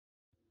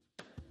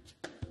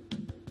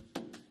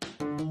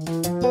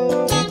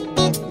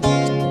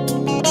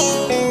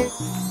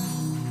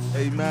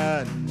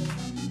Amen.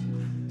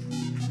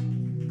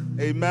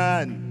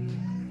 Amen.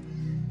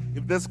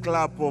 If this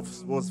clap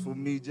was for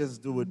me,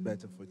 just do it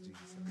better for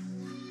Jesus.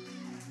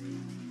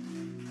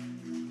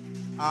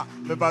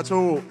 Me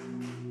bacho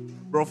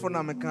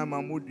brofona me kan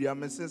mamudia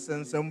me se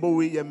sensembo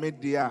we ye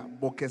media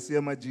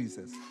bokese ma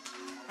Jesus.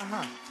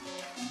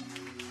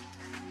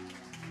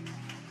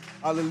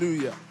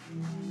 Hallelujah.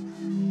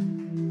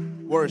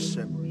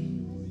 Worship.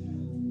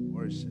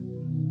 Worship.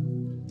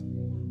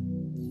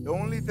 The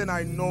only thing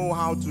I know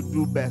how to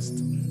do best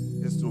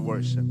is to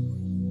worship.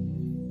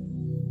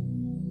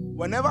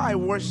 Whenever I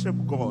worship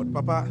God,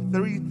 Papa,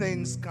 three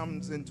things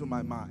comes into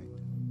my mind.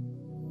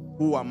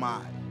 Who am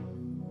I?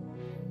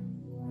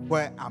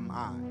 Where am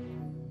I?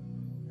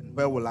 And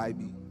where will I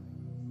be?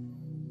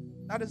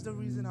 That is the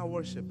reason I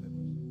worship Him.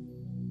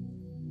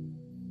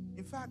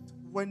 In fact,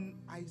 when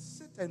I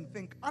sit and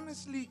think,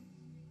 honestly,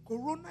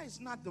 Corona is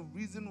not the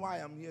reason why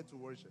I'm here to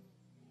worship.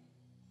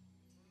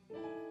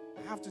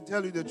 I have to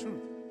tell you the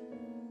truth.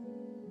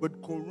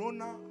 But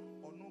Corona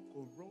or no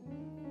Corona,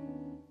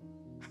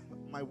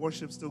 my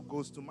worship still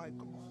goes to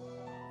Michael.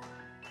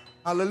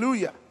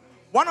 Hallelujah.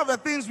 One of the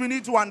things we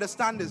need to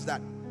understand is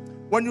that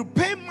when you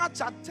pay much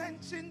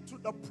attention to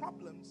the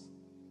problems,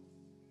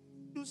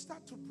 you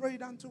start to pray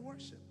than to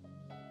worship.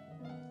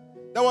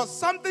 There was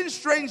something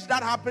strange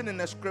that happened in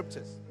the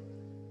scriptures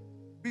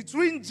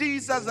between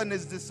Jesus and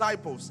his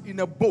disciples in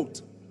a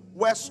boat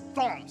where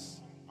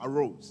storms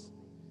arose.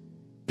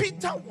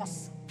 Peter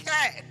was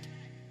scared.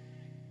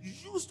 He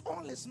used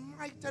all his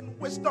might and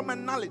wisdom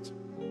and knowledge,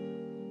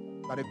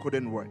 but it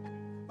couldn't work.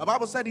 The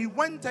Bible said he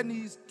went and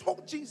he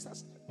told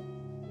Jesus,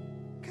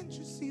 "Can't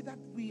you see that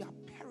we are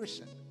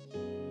perishing?"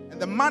 And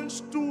the man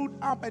stood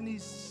up and he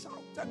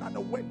shouted at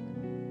the wind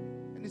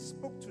and he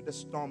spoke to the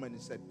storm and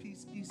he said,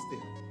 "Peace, be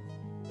still."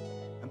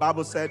 And the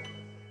Bible said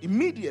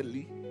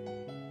immediately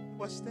it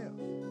was still.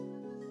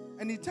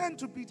 And he turned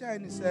to Peter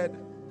and he said,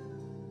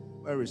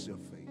 "Where is your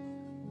faith?"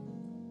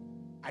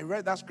 I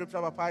read that scripture,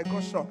 Papa, I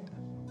got shocked.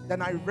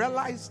 Then I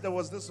realized there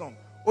was this song.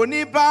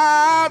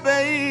 Oniba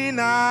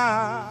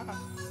beina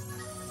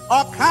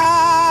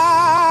okasama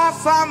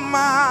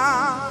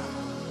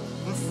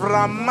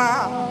frama.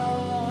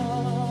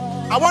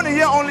 I want to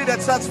hear only the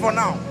church for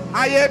now.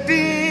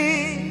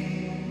 Ayedi.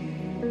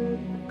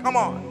 Come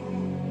on.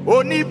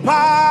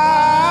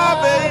 Oniba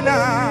beina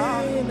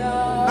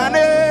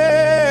ane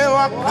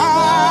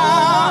okasama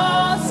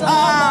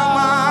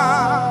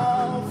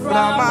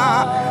frama.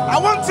 I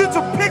want you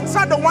to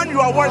picture the one you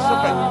are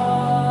worshiping.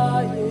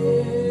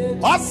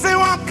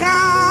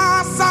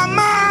 Osiwaka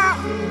sama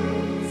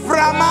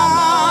frama.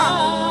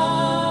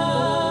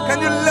 Can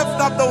you lift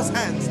up those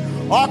hands?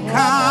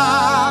 Oka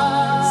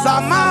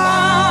sama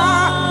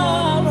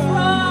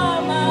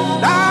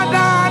frama.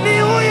 Dada ni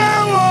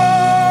uyawo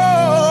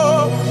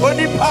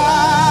onipa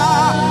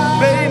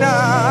beina.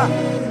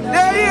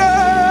 Yeah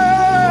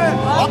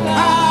yeah.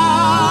 Oka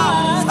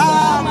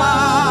sama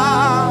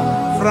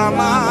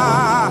frama.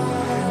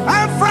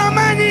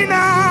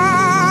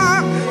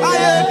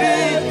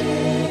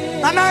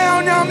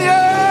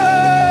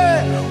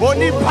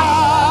 Onipa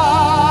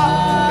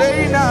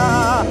beina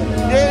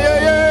ye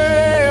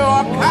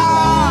oka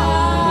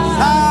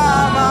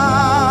sama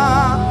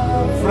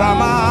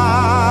frama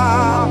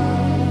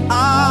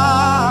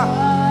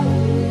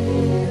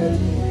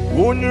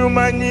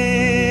unyumani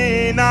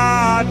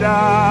nada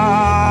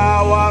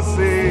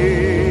wase.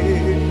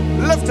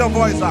 Lift your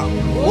voice up.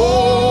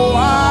 Oh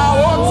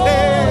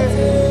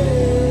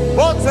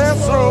ote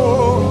so.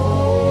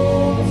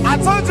 I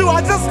told you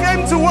I just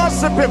came to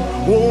worship Him.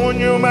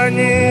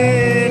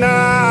 Unyumani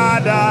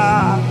nada,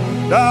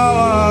 that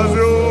was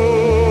you.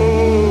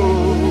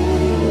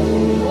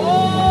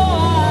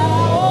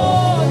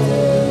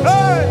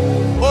 Hey,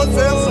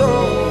 oteso,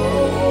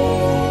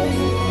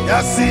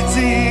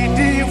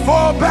 yasiti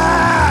for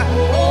bad.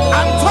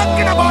 I'm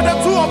talking about the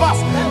two of us.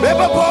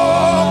 Baby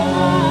boy,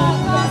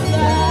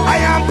 I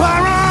am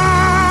para.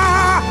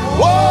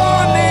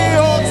 Oni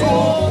otu,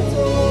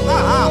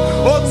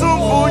 otu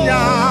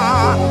funya.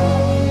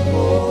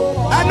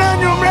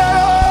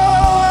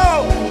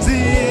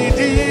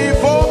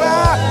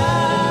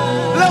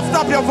 Lift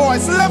up your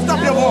voice, lift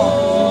up your voice.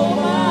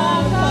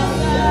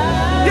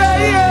 Yeah,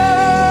 yeah.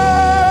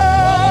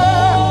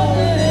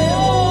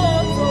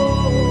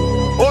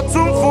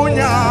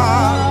 Otumfunya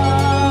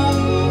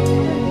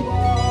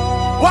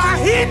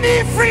Wahini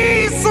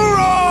free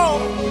suro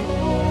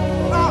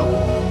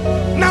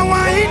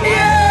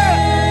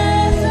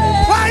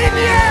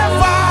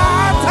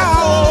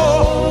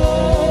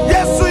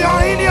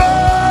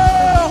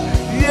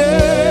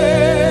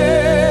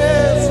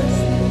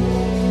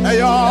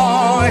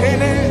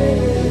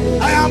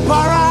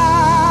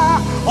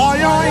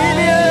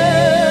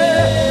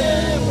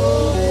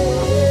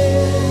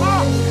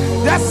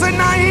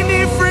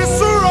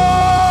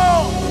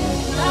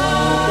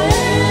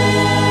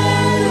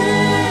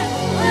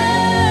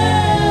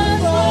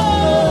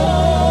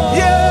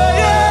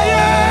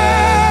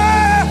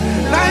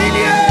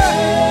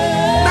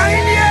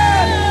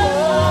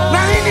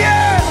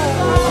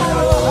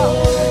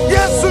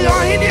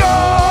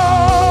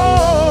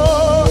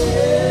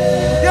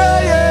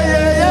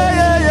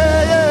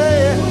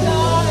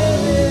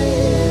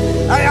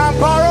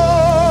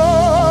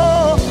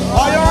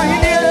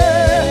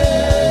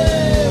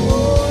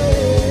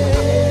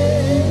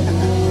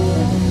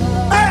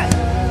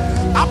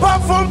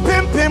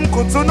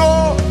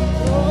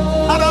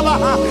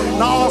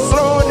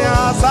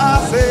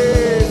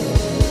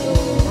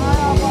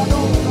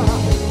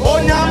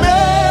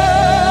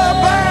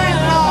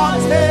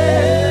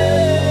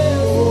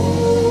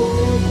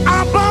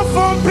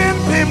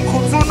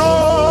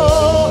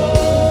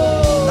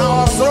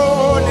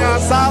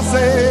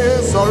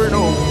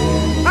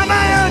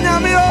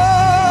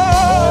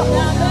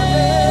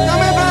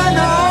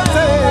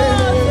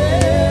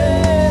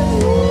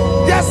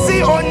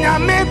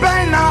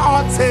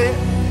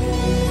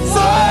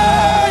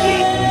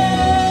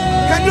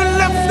Can you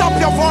lift up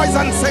your voice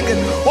and sing it?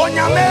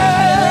 Onyame.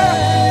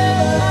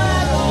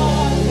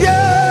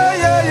 Yeah,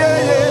 yeah, yeah,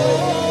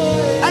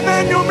 yeah. And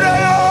then you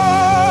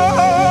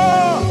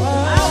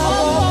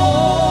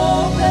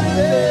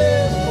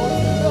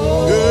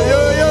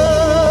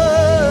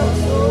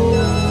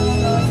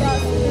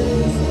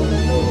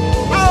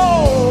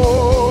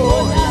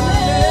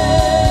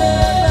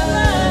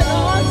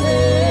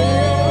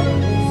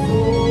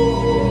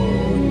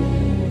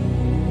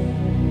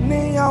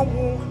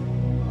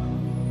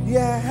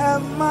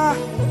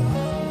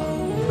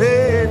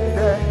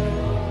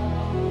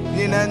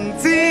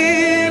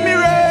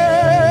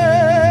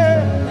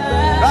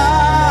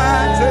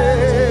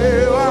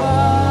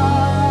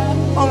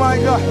oh my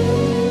God.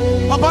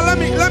 Papa,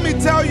 let me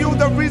tell you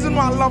the reason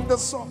why I love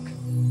this song.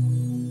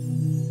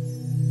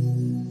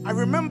 I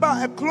remember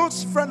a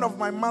close friend of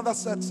my mother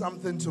said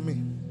something to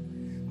me.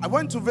 I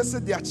went to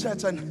visit their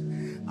church,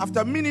 and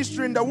after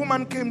ministering, the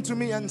woman came to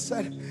me and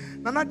said,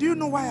 Nana, do you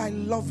know why I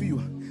love you?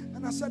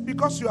 And I said,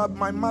 because you are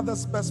my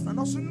mother's best friend.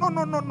 I said,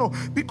 no,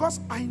 because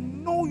I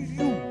know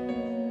you.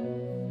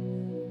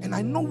 And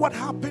I know what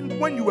happened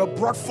when you were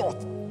brought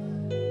forth.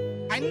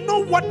 I know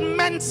what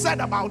men said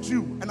about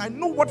you, and I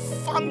know what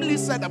family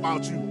said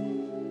about you.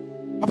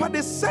 But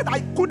they said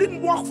I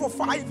couldn't walk for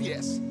 5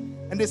 years,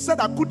 and they said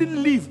I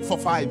couldn't live for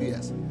 5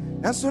 years.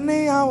 And so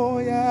now,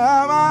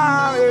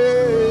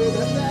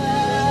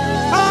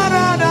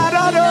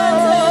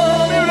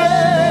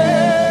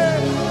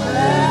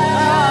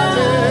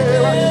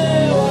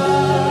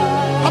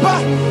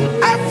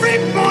 every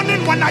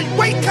morning when I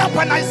wake up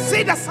and I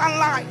see the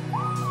sunlight,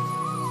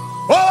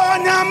 oh,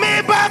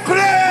 nyame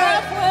bakre.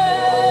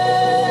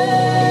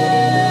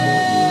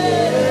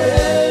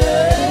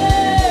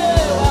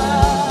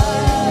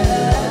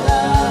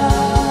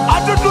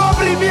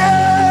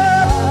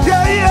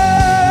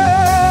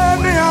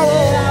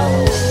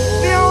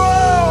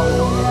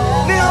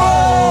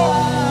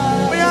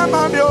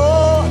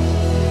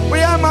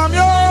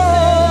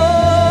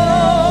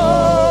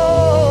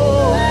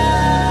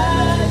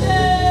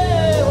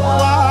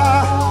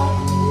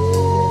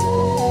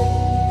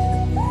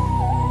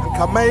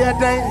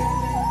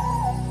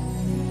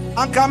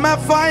 And come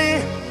and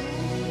find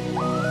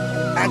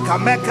and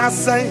come back and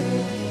say,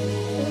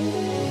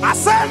 I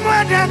said,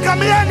 when you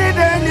come here,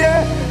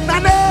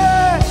 Nane,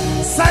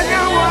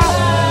 Sanyawa.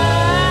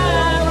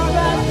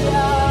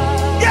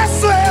 Yes,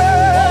 sir.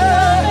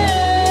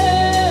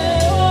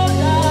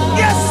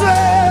 Yes,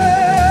 sir.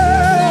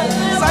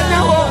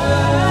 Sanyawa.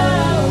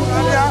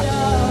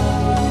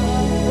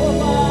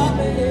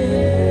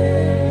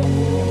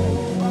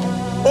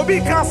 Obi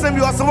can't say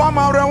you are so one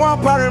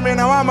parame, and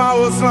one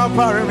was one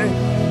parame.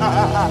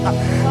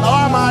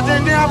 Wama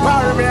jinja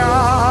parmia,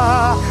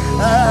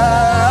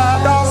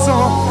 danso.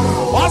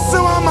 Wasi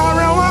wama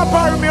rewa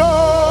parmio,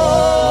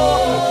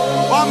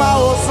 wama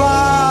oswa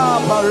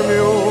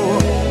parmio,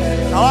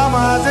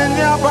 wama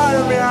jinja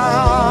parmia.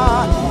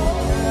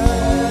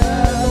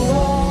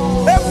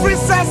 Every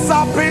sesa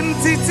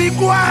pinti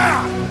kwa,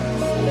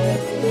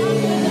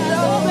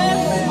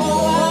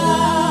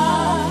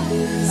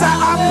 sa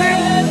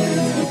apin.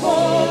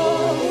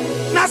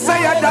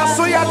 Saya da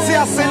so ya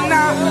tia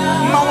sena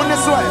ma woni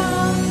so e.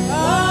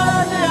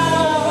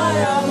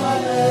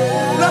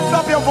 Lift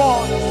up your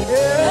voice.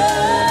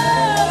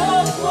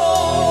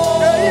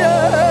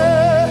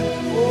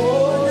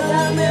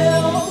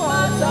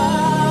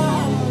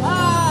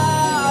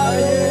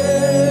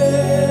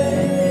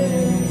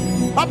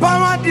 Papa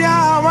wa dia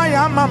wa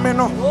ya mame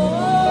no.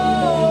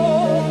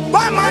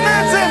 Ba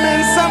manate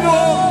men samo.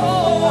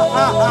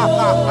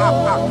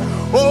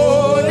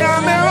 Oh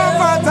nyame wa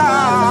fata.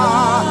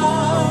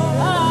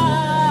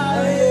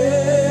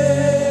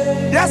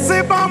 Yes,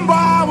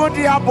 Bamba, what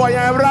the boy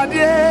every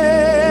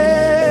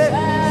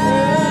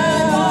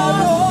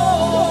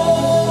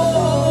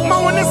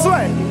Mama this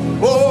way.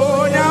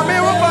 Oh, Yami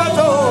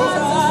Wapato.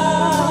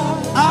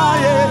 Ah,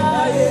 yeah.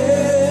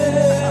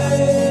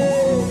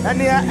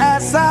 And yeah,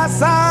 Asa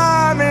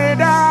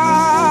Meda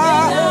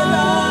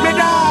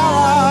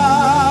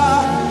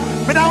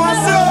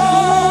so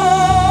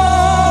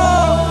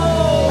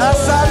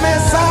Asa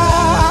Mesa.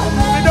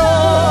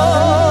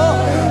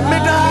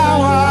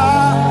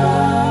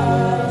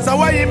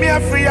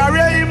 Free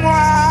array moi,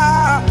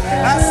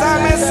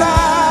 Asamesa,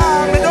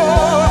 Mido,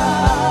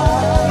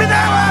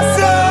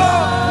 Midawaso,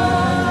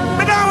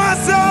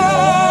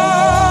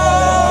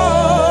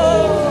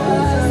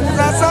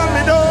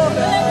 Asamido.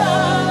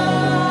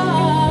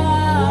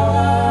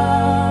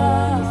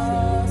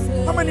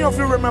 How many of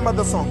you remember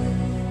the song?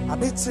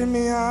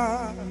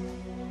 Abitimia,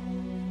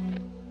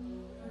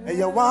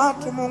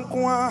 Eyawatu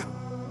Munkwa,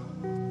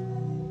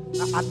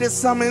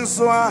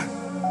 Adesaminswa.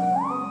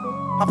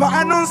 Papa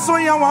anonso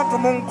ya watu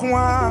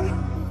munkwa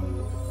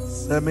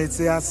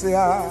semeti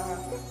asia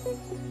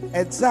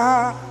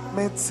eta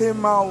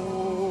metimao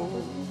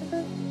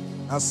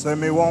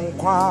asemi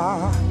wonkwa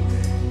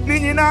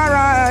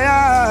ninyinara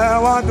ya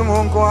watu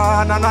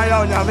munkwa nana ya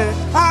onyame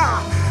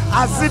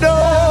asido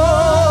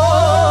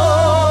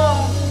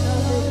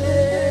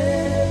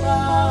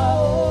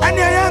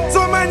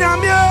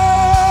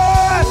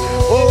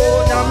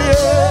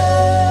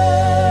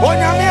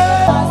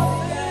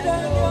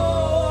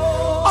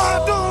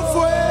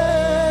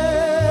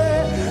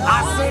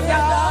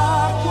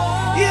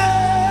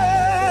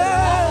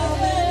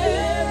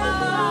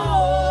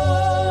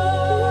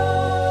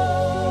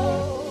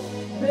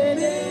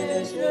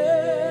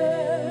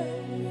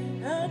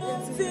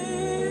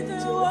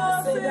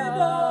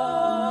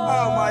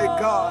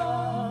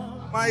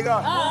My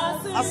God.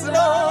 I said,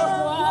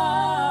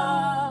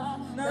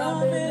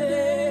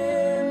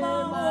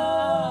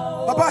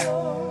 Papa,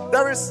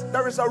 there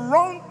is a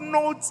wrong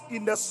note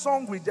in the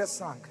song we just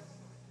sang.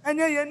 And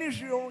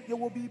you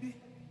will be.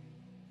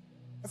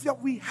 If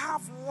we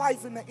have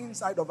life in the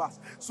inside of us.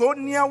 So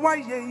near why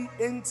ye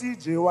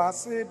NTJ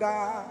was said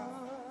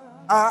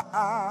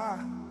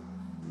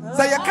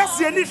say you can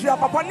see any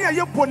papa near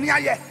you ponia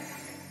ye.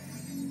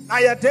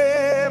 I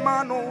de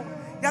mano.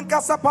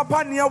 Yankasa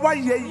papa near why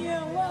ye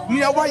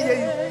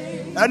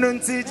and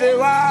NTJ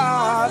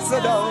was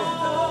said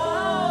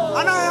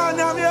and I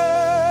am ye.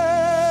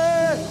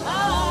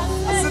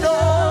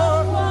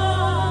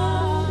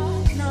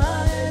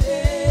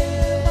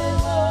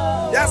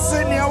 Yes,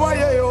 near why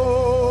ye.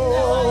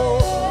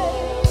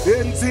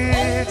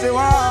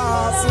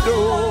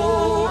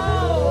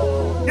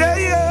 Yeah,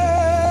 yeah.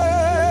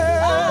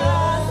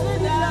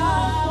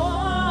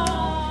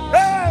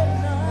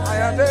 I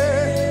am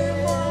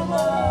there.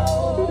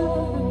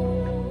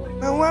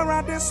 And where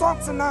are they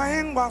something I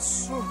ain't was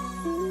so?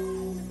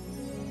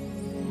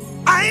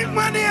 I ain't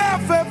money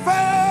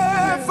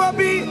for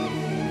me.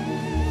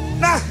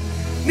 Nah,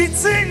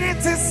 nitting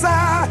it is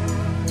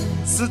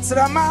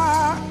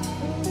Sutrama.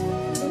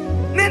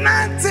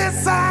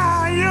 Ninantisa,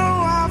 you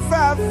are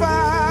fa.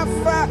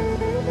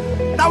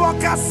 Now I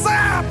can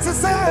say to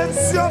say,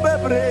 your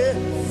baby.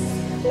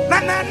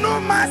 Nana no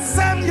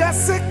masam,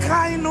 yes, a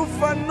kind of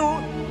fun.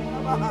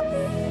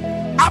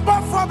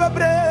 Above for the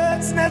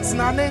breads, next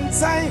none in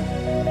time.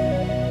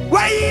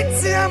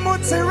 Wait,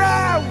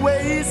 Motera,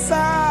 wait,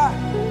 sir.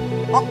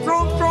 Oh,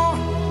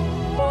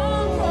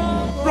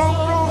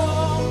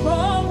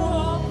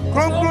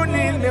 Cron,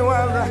 in the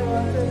world.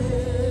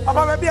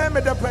 About maybe I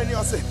made a penny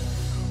or say.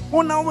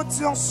 Una what's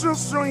your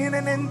sister in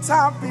an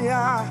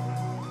Tapia?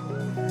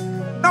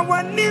 Now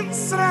one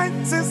name's right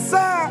to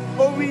say,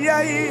 oh,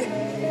 yeah.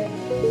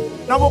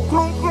 Now a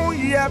clone,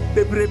 yeah,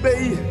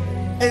 baby,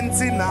 and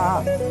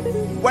Tina.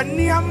 When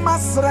near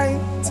must right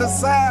to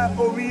say,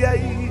 oh, yeah,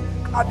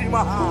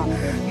 Adima.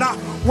 Now,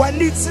 when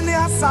it's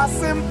near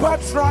Assassin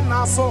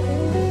Patrona, so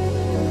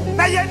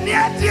now you're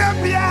near dear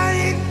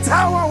behind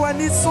tower when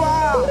it's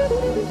swell.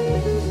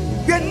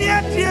 You're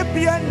near dear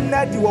behind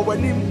that you were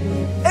him.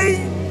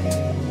 Hey.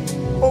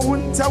 Oh,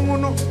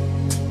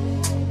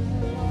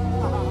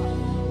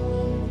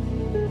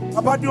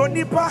 about your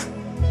nipa,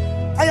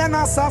 I am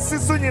assassin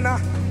sunina.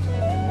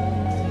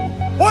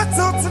 What's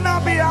out now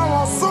be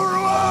our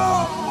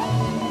sorrow?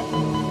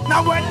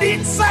 Now when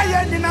did say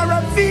in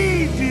our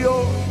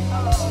video?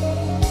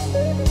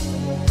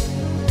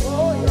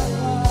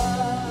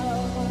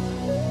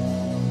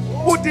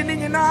 Putting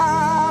in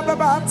a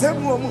about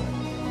them woman.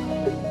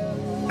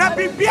 Now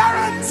be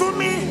bearing to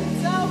me.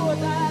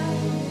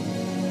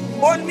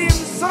 On him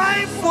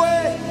side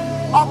way,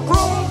 a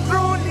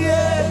crown,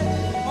 yeah,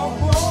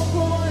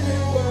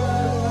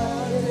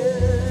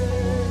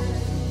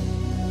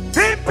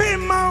 Pipi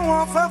man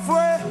of a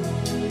way,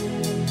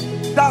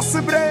 that's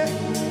a bread,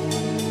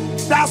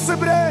 that's a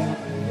bread,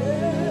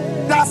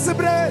 that's a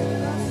bread,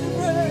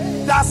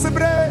 that's a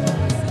bread,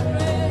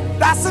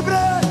 that's a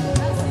bread,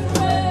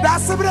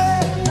 that's a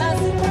bread,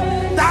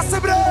 that's a bread, that's a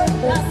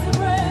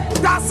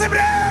bread, that's a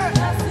bread.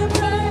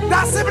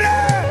 That's the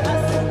bread.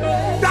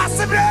 That's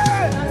the bread.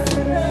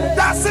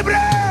 That's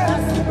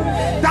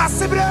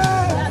the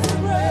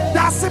bread.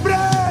 That's the bread. That's the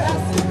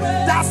bread.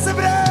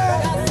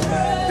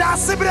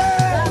 That's the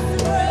bread.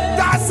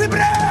 That's the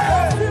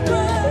bread.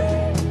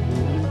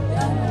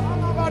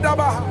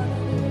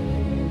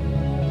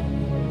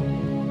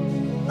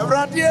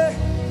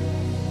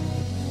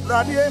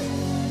 Radio.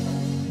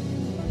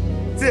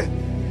 See,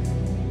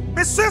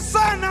 Mr.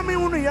 Sana me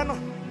unuyano.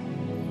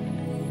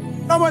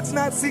 Now what's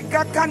not see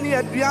kakani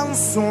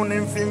adrianson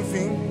in fin.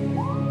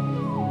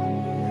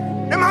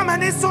 The mama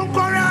is so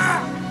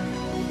cora.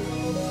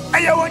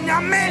 I want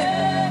yame.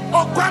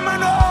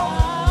 Okwamano.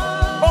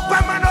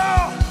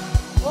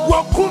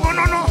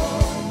 Wakumono.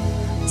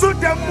 To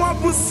the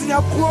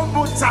Mwabusia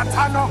Kuobu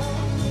Tatano.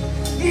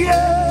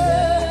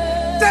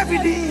 Yeah.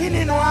 David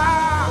in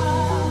noir.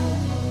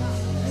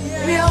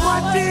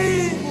 Niawati.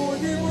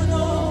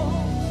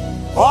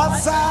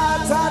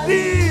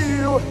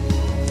 Osatadiu.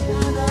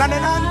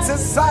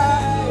 Nanantesa.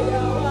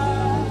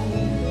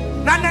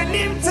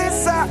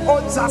 Nananimtesa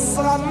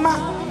Otasrama.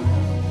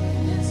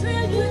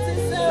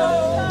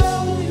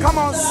 Come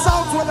on,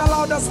 shout with the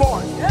loudest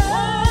voice.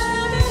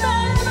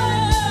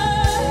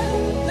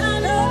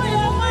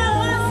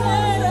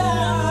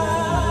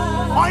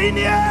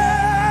 Oinie.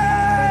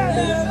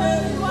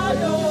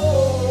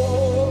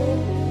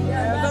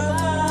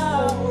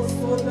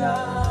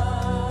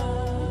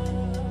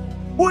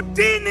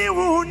 Udini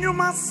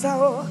wunyumasa.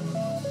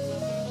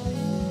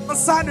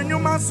 Sanu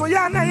nyuma so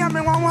ya na ya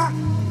me wanwa.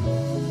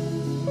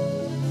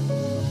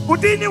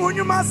 Udini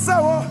wunyuma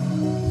sawo.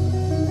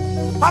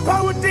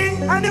 Papa udi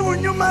ani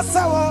wunyuma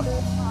sawo.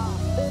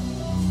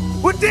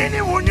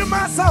 Udini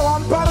wunyuma sawo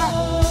mpara.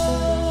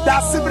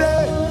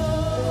 Dasibre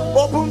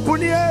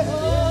obumpunie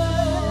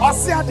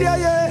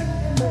osiadeye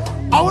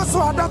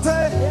awoso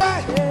adate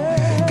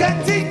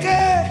kentike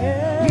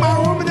ma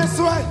woman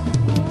swai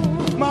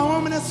ma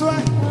woman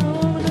swai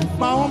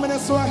ma woman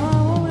swai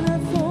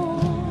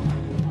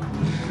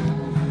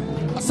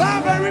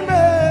Savary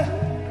me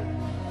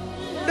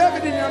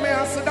David in your me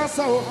asida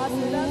so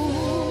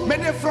me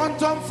the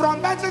front on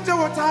from better to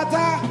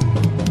watata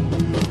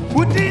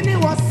Udini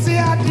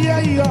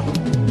wasiadeye yo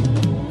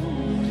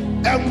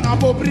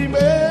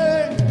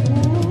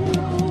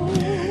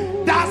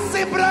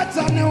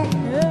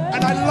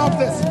and I love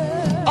this.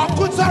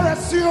 Okunta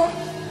resio,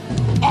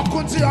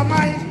 okunti your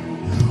mind,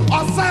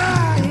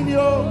 osign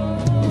you.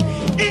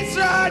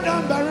 Israel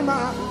don't bury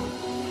ma.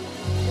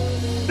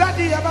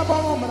 Daddy ever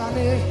born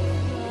money.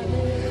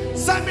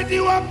 Somebody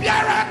will be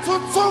around to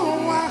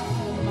Tuma.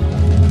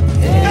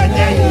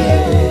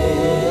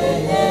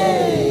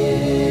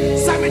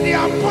 Somebody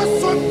will put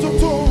some to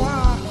Tuma.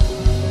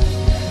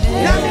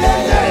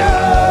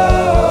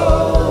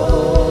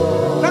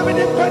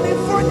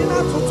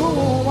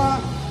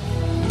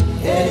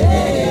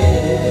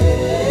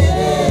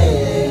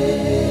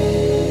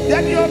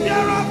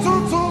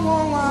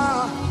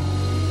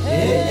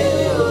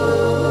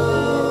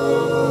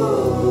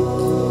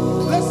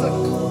 Listen,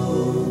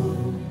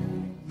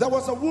 there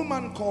was a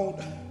woman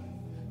called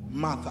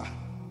Martha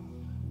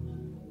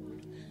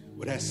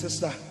with her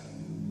sister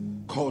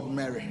called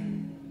Mary.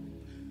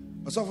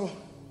 So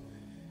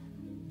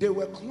they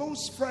were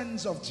close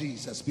friends of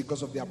Jesus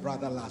because of their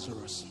brother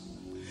Lazarus.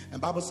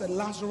 And Bible said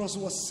Lazarus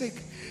was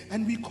sick,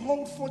 and we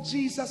called for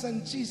Jesus,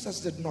 and Jesus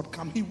did not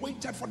come. He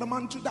waited for the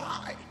man to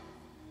die.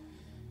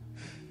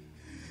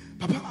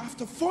 Papa,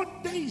 after 4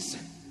 days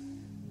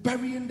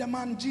burying the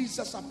man,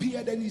 Jesus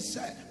appeared and he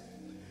said,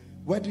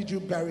 where did you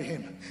bury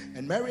him?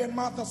 And Mary and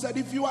Martha said,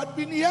 if you had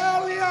been here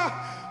earlier,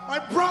 my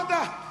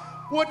brother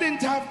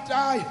wouldn't have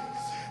died.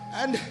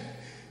 And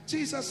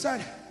Jesus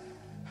said,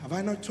 have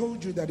I not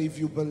told you that if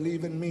you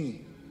believe in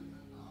me,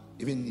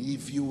 even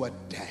if you were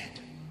dead?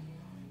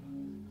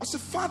 I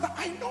said, Father,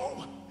 I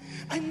know,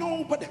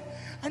 but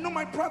I know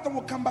my brother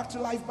will come back to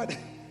life, but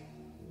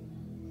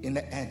in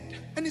the end.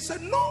 And he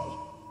said, no,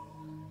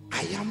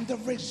 I am the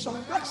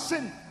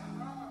resurrection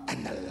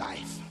and the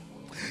life.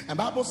 And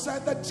Bible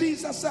said that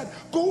Jesus said,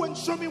 go and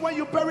show me where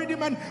you buried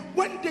him. And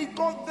when they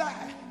got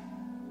there,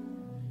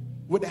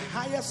 with a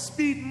higher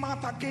speed,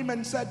 Martha came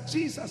and said,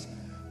 Jesus,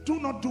 do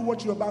not do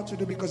what you're about to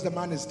do, because the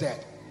man is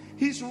dead.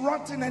 He's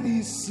rotten and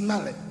he's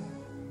smelling.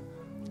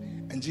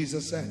 And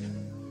Jesus said,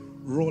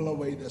 roll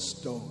away the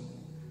stone.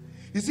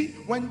 You see,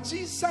 when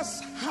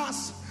Jesus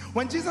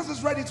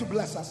is ready to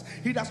bless us,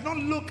 he does not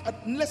look and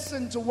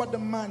listen to what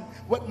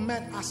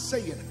men are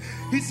saying.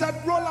 He said,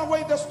 roll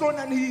away the stone,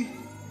 and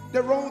they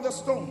rolled the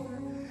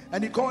stone.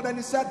 And he called and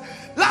he said,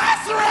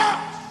 Lazarus,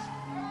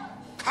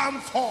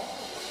 come forth.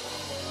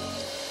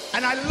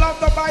 And I love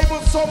the Bible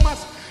so much.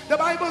 The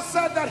Bible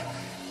said that,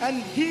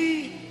 and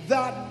he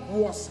that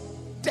was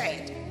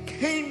dead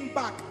came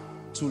back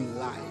to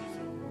life.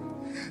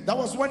 That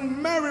was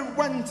when Mary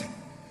went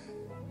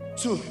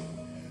to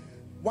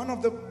one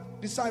of the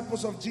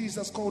disciples of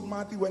Jesus called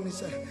Matthew, when he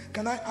said,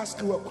 can I ask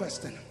you a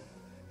question?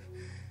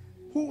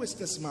 Who is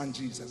this man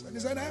Jesus? And he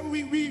said,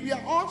 we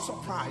are all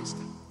surprised.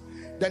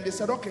 Then they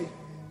said, okay,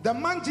 the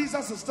man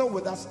Jesus is still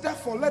with us,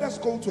 therefore let us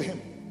go to him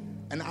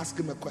and ask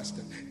him a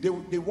question.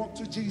 They walked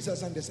to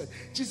Jesus and they said,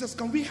 Jesus,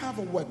 can we have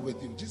a word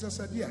with you? Jesus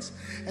said, yes.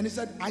 And he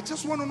said, I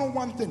just want to know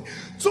one thing.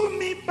 To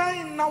me,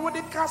 by now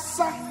the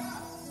casa.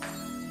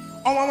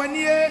 Oh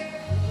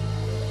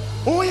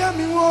yeah,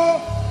 me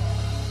wo.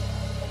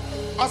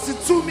 I said,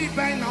 to me,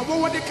 by now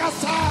what the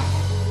casa.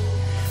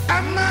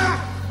 Emma,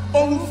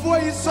 oh, for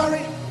you,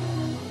 sorry.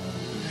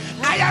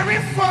 I am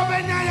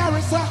reforming, I am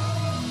resa.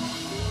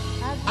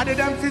 I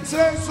didn't fit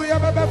so you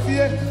have a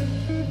fear.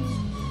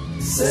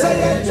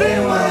 Say a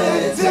dream,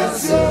 I tell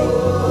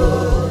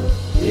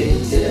you.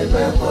 This is the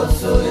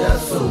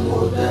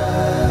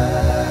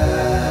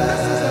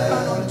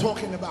man I'm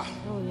talking about.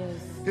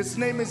 His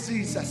name is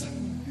Jesus.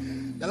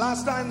 The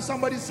last time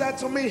somebody said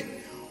to me,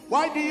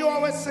 why do you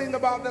always sing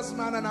about this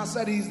man? And I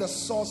said, he's the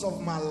source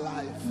of my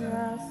life.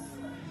 Yes.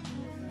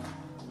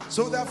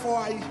 So therefore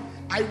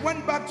I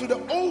went back to the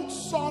old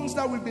songs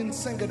that we've been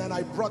singing, and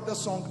I brought the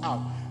song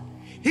out.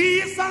 He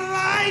is the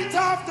light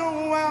of the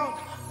world,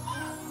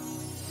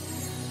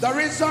 the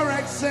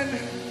resurrection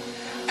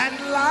and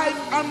life.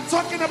 I'm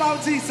talking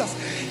about Jesus.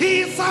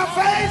 He is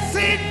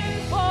salvation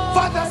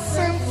for the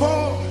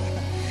sinful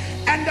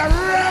and the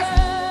rest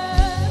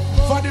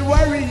for the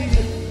weary.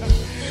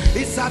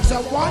 He's such a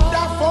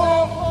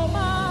wonderful,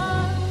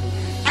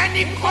 and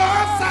he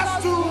calls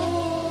us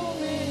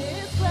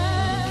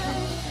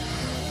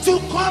to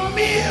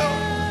commune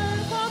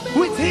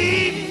with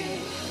him,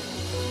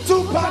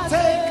 to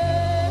partake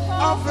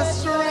of his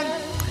strength.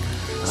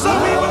 So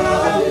we will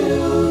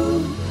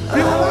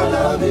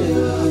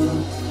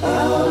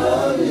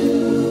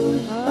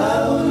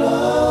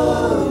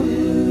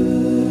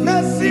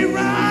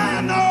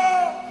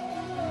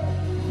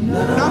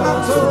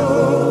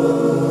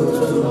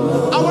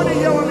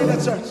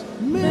church.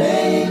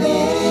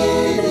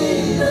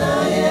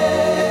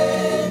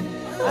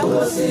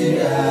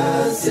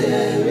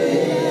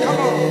 Come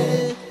on.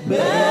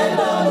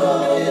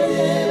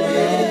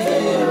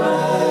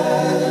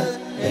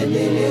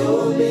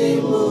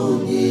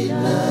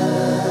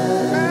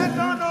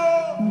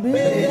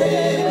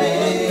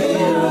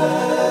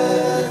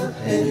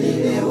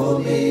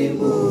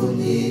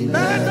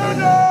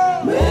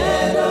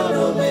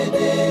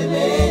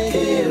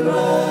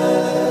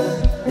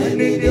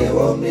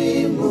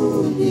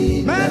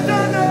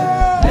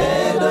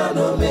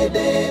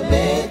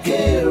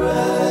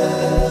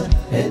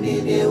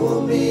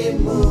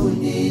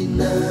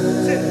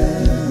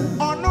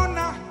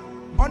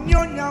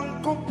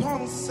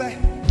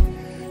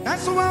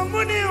 That's why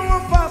money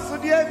won't pass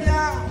the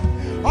area.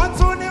 Or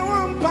Tony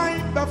won't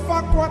pint the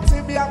fuck what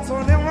to be at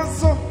Tony was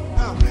so.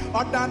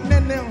 Or that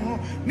nene,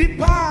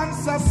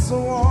 Nipansa so.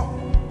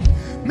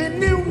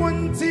 Many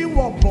won't see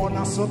what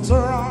Bona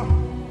Sotora.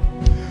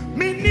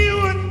 Many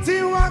won't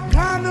see what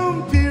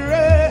Canum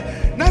Pire.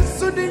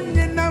 Nasudin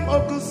Yenam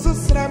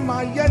Ogususra,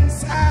 my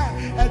Yens,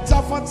 a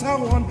Tafata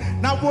one.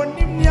 Now one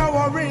in your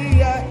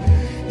warrior.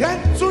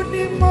 Yet to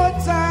the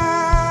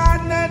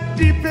motor, net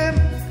deep in.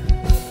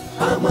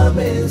 I'm a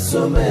man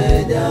so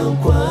mad and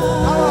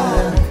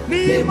quiet.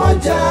 Ni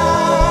moja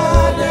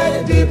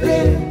deep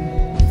in.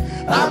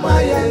 I'm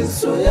a yen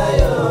so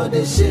ya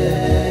the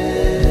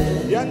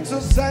share. Yan to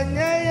sang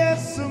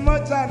yes,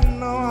 moja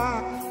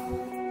noa.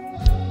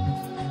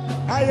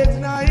 I yet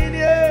na in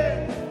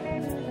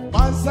ye.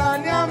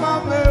 Pansanya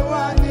mame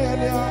one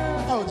year.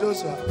 Oh,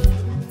 Joshua.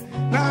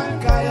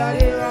 Nankaya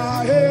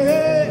ira,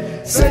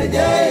 hey, say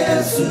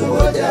yes,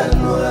 moja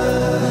noa.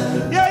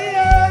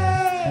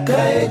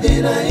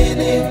 Kaidina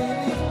ini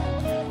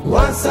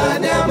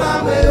wansanya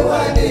mame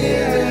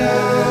wania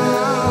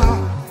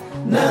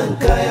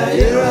nankaya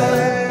ira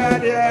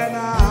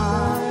diana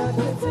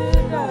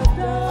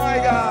my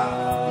God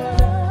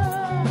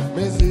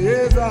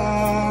Messieza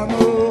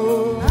mo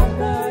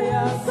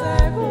nankaya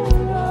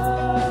segura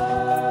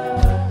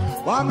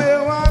wame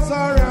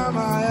wasara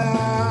maya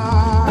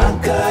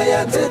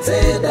nankaya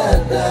tete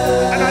dada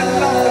and I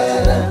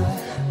love that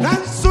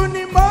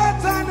nansuni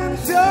mata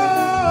nantio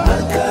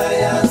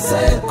nankaya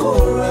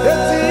segura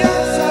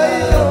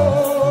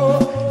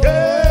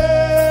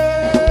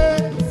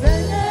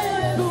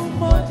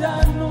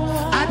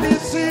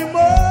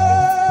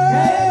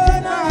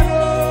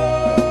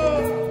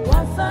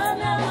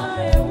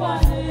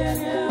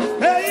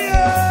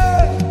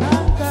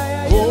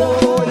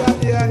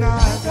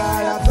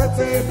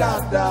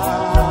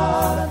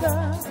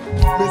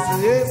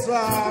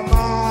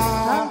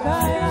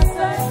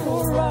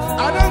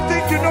I don't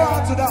think you know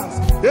how to dance.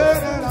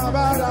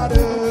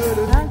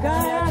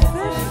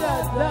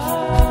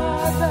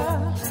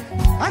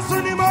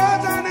 Asuni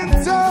moja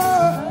nento,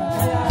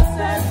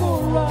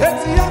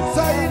 eti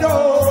yansaido.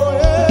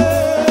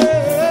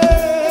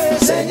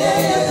 Senye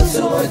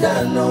Yesu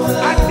mojano,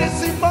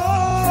 adisimo.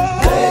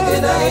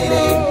 Kaidina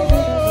ini,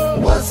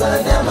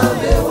 wasanya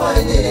mame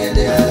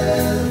wanyede.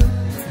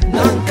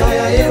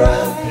 Nankaya ira,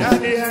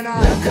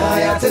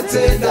 nankaya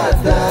tete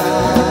dada.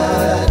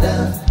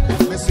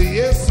 Mesi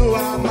Yesu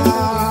ama,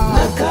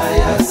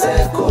 nankaya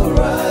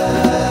sekura.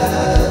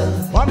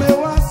 Wame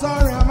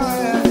wasara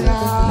maya,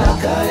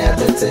 nankaya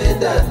tete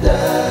dada.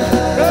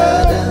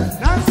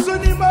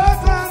 Nansuni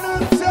mota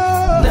nanto,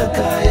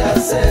 nankaya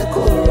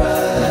sekura.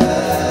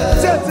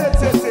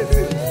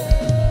 Tete.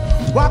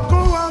 Wako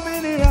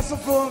wamini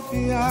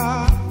yasofofia,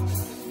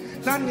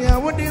 nani ya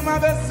wudi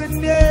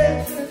mabesinde.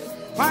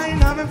 Why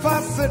not me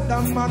fast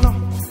the mano?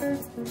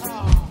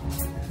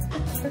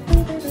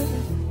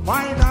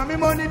 Why not me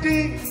money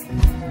deep?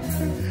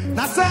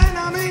 Na say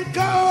na me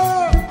go.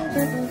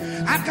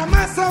 I come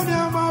myself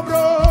my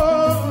bro.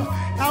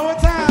 Our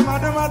time I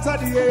don't matter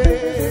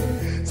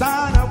the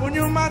sana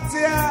bunyu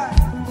matia.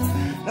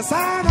 Na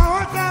sana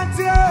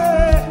wakatia.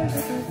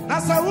 Na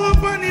sa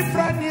wubuni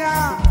frania.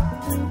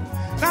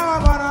 Na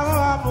wabana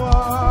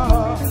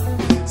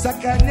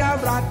sakanya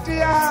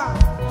bratia.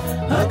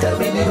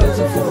 Akamini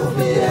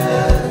wetufubia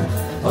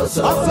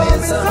Oso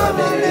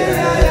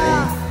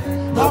misamamia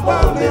Oba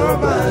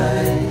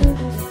miomai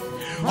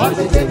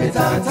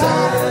Ojitimitata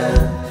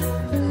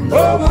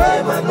Oba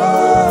mano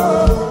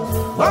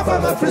Wafa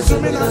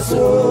mafrisumina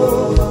so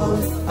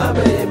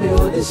Abemi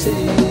odisi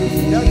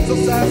Yanto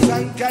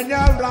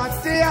sasankanya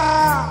ratia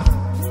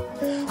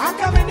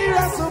Akamini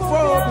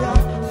wetufubia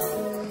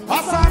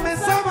Oso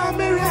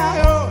misamamia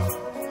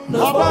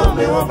Oba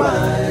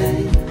miomai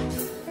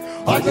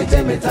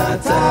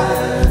Ojitimitata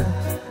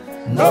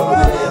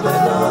Nobody no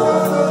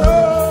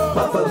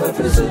Papa me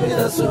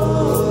frisumina so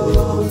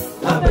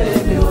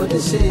Abemi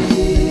odisi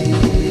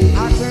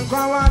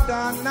Atenkwa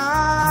wadana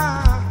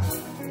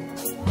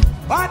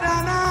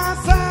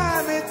sa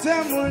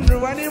metemunru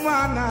wani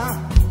mana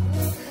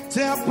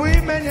Tempui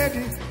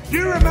menyedi. Do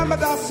you remember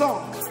that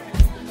song?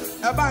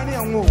 Ebani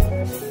anwo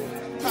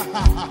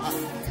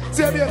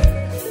Tebie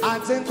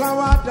Atenkwa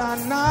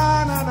wadana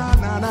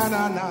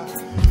na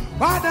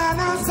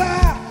Wadana sa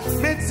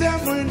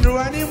metemunru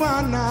wani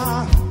mana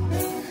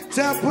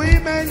Okay,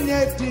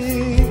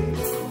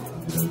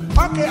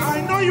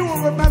 I know you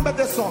will remember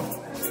this song.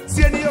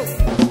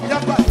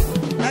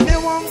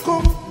 Anyone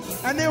come,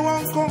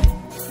 anyone come.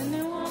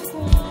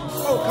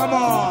 Oh, come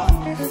on.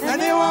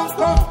 Anyone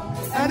come,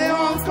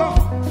 anyone come.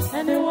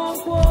 Anyone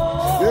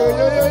come. Yeah,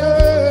 yeah, yeah,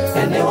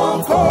 yeah.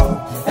 Anyone come,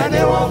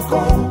 anyone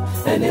come.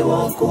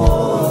 Anyone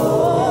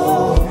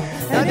come.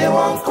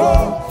 Anyone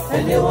come,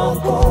 anyone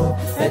come.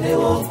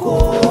 Anyone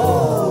come.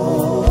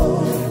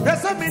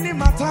 There's a mini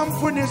matam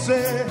funise.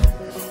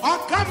 I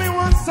come in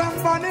one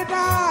somebody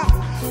da.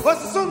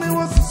 What's so me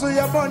was so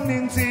your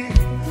boninti.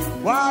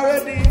 Why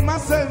ready,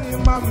 myself,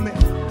 mammy.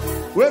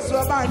 Where's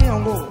your body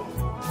on go?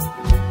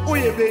 Oh,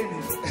 yeah, baby.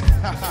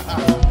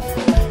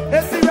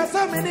 It's the rest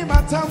of many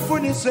matam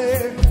funise.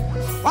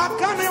 I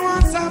come in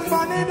one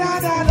somebody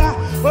da.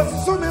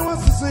 What's so me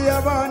was so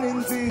your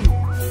boninti.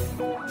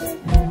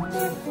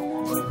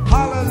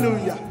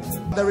 Hallelujah.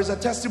 There is a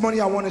testimony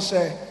I want to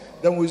share.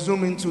 Then we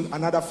zoom into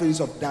another phase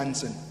of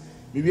dancing.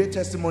 Maybe a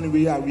testimony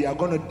we are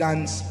going to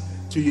dance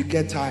till you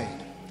get tired.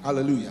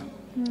 Hallelujah.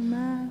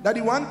 Amen. That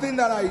the one thing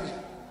that I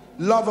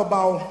love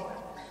about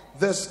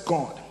this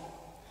God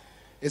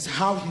is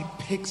how he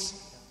picks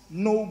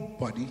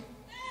nobody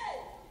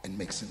and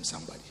makes him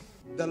somebody.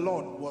 The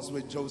Lord was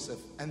with Joseph,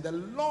 and the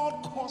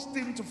Lord caused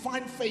him to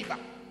find favor.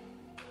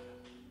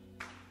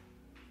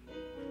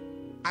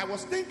 I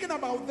was thinking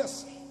about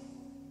this.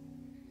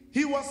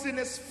 He was in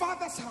his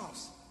father's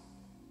house,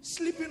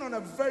 sleeping on a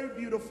very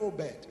beautiful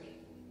bed,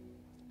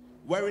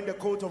 wearing the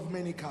coat of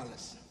many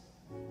colors.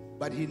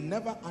 But he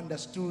never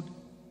understood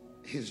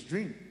his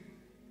dream.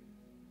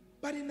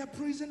 But in a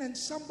prison, and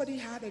somebody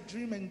had a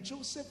dream, and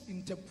Joseph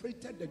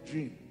interpreted the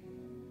dream.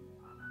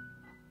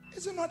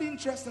 Is it not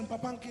interesting?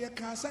 Papa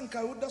Sanka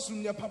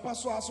Udasunya Papa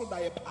so aso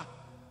daepa.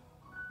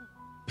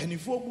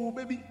 Penifo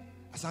baby.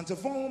 Asante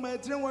phone my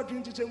dream what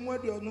dream to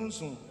what you know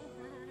soon.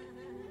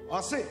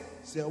 Or say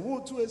woe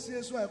to a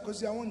CS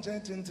because I won't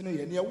change into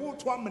me and you woe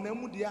to a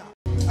menamudia.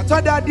 I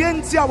thought that the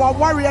end our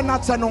warrior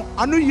not no.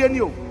 I knew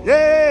you.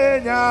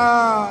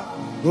 Yeah,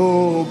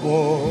 go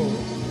go.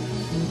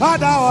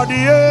 Ada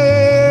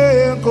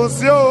odie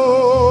kosio.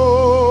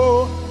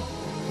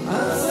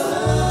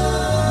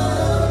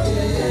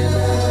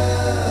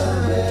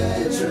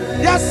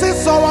 Yes,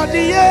 it's our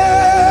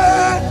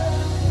dear.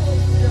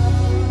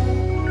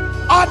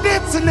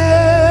 Aditne.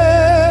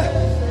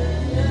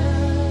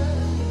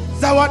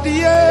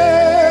 Zawadie.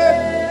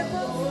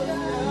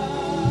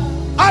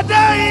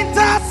 Ada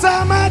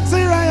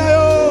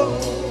intasamatirayo.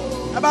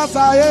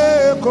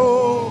 Abasayeko.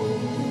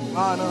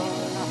 Ano.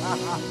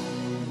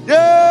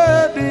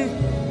 Yeah,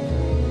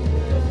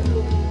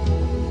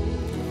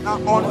 now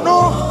oh no,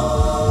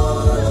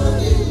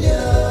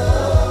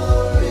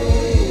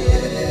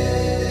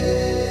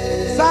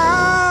 sa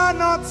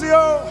not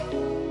yo,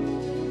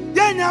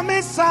 yenya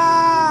me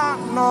sa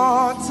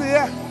not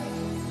ye,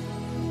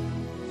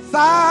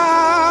 sa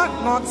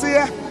not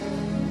ye,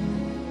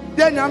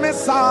 yenya me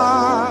sa.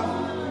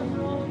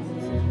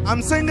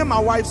 I'm singing my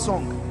wife's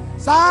song.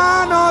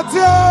 Sa not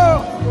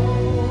yo.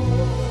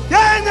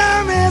 Yenya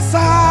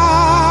misa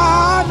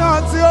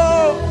not yo,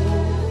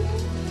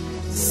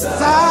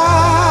 sa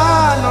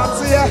not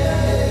ye.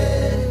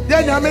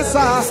 Yenya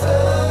misa.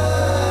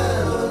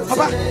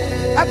 Papa,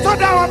 I told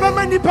you I'm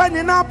many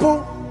penny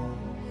napo.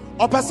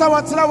 Opesa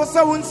watla was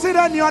a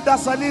unsida ni oda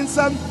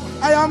salinsam.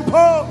 I am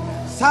po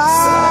sa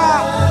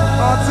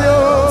not yo.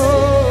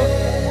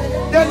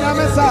 Yenya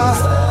misa.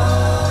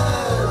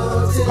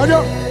 Koyo,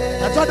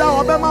 I told you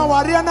I'm a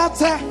warrior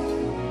nate.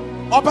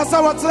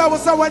 Opasa watla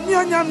was a one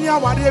year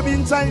nya warrior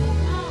bin time.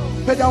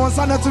 Peja one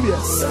sana to be.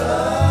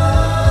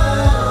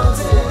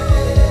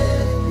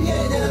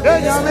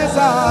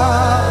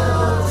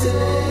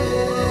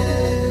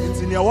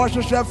 It's in your wash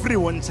chef free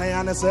one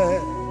time and say,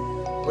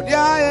 but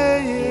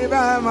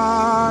yeah,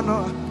 man,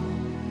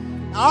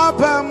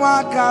 Upper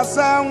Waka,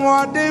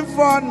 what they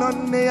for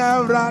none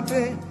near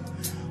Rade.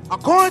 A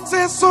court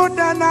says so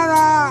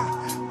danara,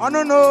 I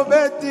don't know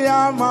Betty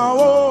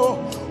Amao,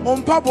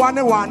 Papa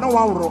one, no.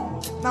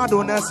 Now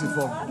don't ask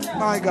for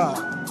my God.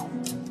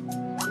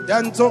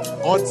 Yanto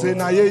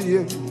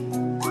Otinaye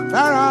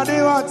Naradi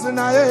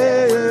Otinaye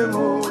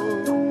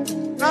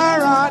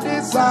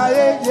Naradi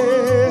Saye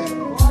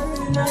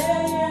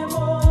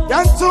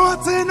Yanto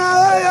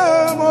Otinaye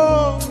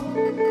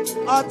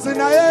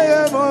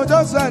Otinaye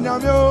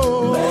Josanyamyo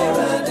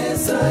Naradi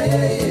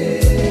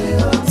Saye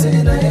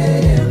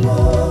Otinaye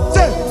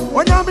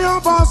when you be a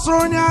boss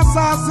on your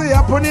sassy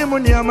upon him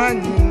on your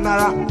man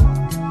Nara.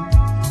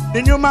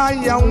 Then you my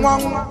young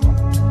one,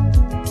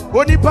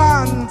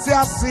 Onipan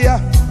Tiasia,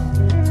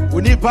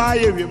 Unipa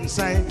him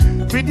say,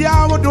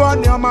 Vidia would do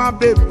on your my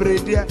baby,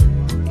 dear.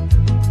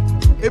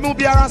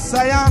 Emubiara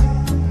Saya,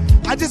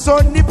 I just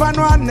saw Nipan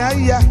one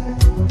ya.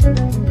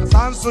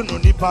 Sanson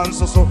Unipan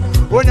so,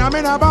 when I'm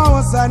in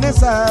about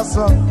Sanessa,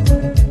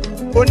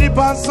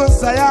 Unipan so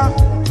Saya,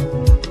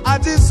 I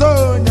just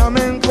saw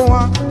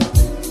Yamenkoa.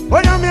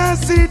 When I'm in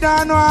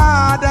Sidano,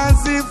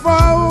 dancing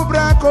for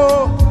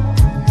Braco.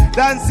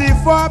 Dancing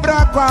for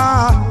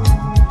Brapa,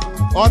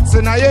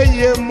 Otina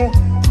ye mo.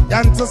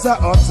 Yantosa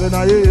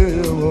otina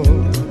ye mo.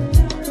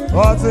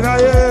 Otina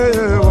ye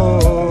mo.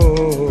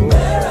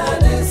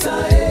 Meranisa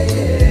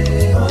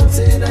ye.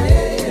 Otina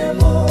ye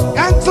mo.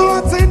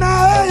 Yantotina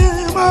ye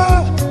mo.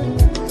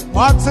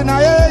 Otina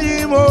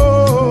ye mo.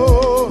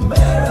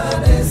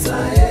 Meranisa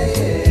ye.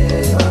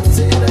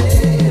 Otina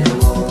ye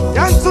mo.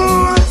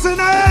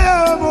 Yantotina ye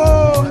mo.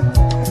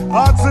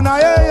 Otina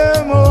ye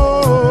mo.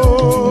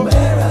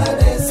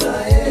 Meranisa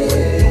ye.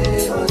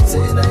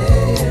 Otina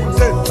ye mo.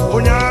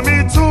 Unyami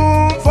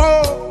tumfo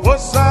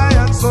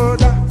Osaya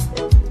soda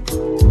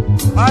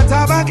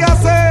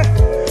Atabakase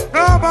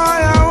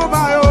Nobaya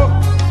ubayo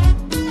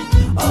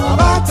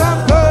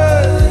Abatampe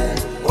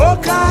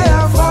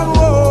Okaya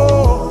famu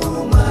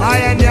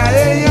Ayanya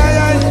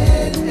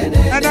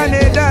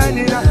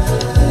Enanedania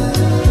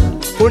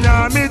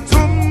Unyami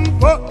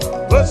tumfo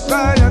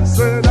Osaya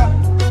soda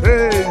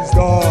Praise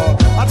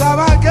God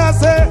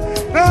Atabakase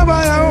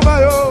Nobaya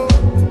ubayo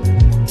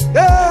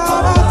Yeah,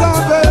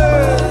 Abatampe